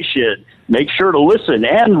Annihilation. Make sure to listen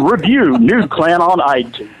and review Nude Clan on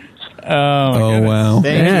iTunes. Oh, wow.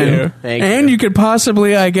 Thank And you could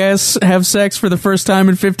possibly, I guess, have sex for the first time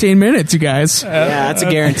in 15 minutes, you guys. Yeah, that's a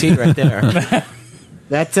guarantee right there.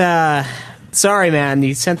 That, sorry, man,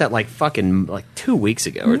 you sent that like 2 weeks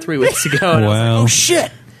ago or 3 weeks ago. And I was like, Wow. oh,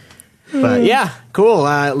 shit. But yeah, cool.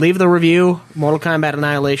 Leave the review. Mortal Kombat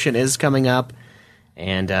Annihilation is coming up,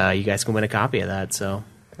 and you guys can win a copy of that, so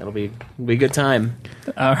that'll be a good time.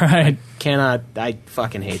 All right. I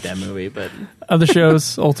fucking hate that movie, but Other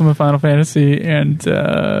shows, Ultimate Final Fantasy and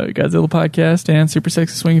Godzilla Podcast and Super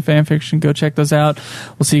Sexy Swinging Fan Fiction. Go check those out.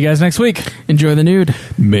 We'll see you guys next week. Enjoy the nude.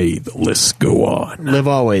 May the list go on. live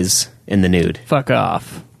always in the nude. Fuck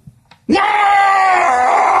off. Yeah!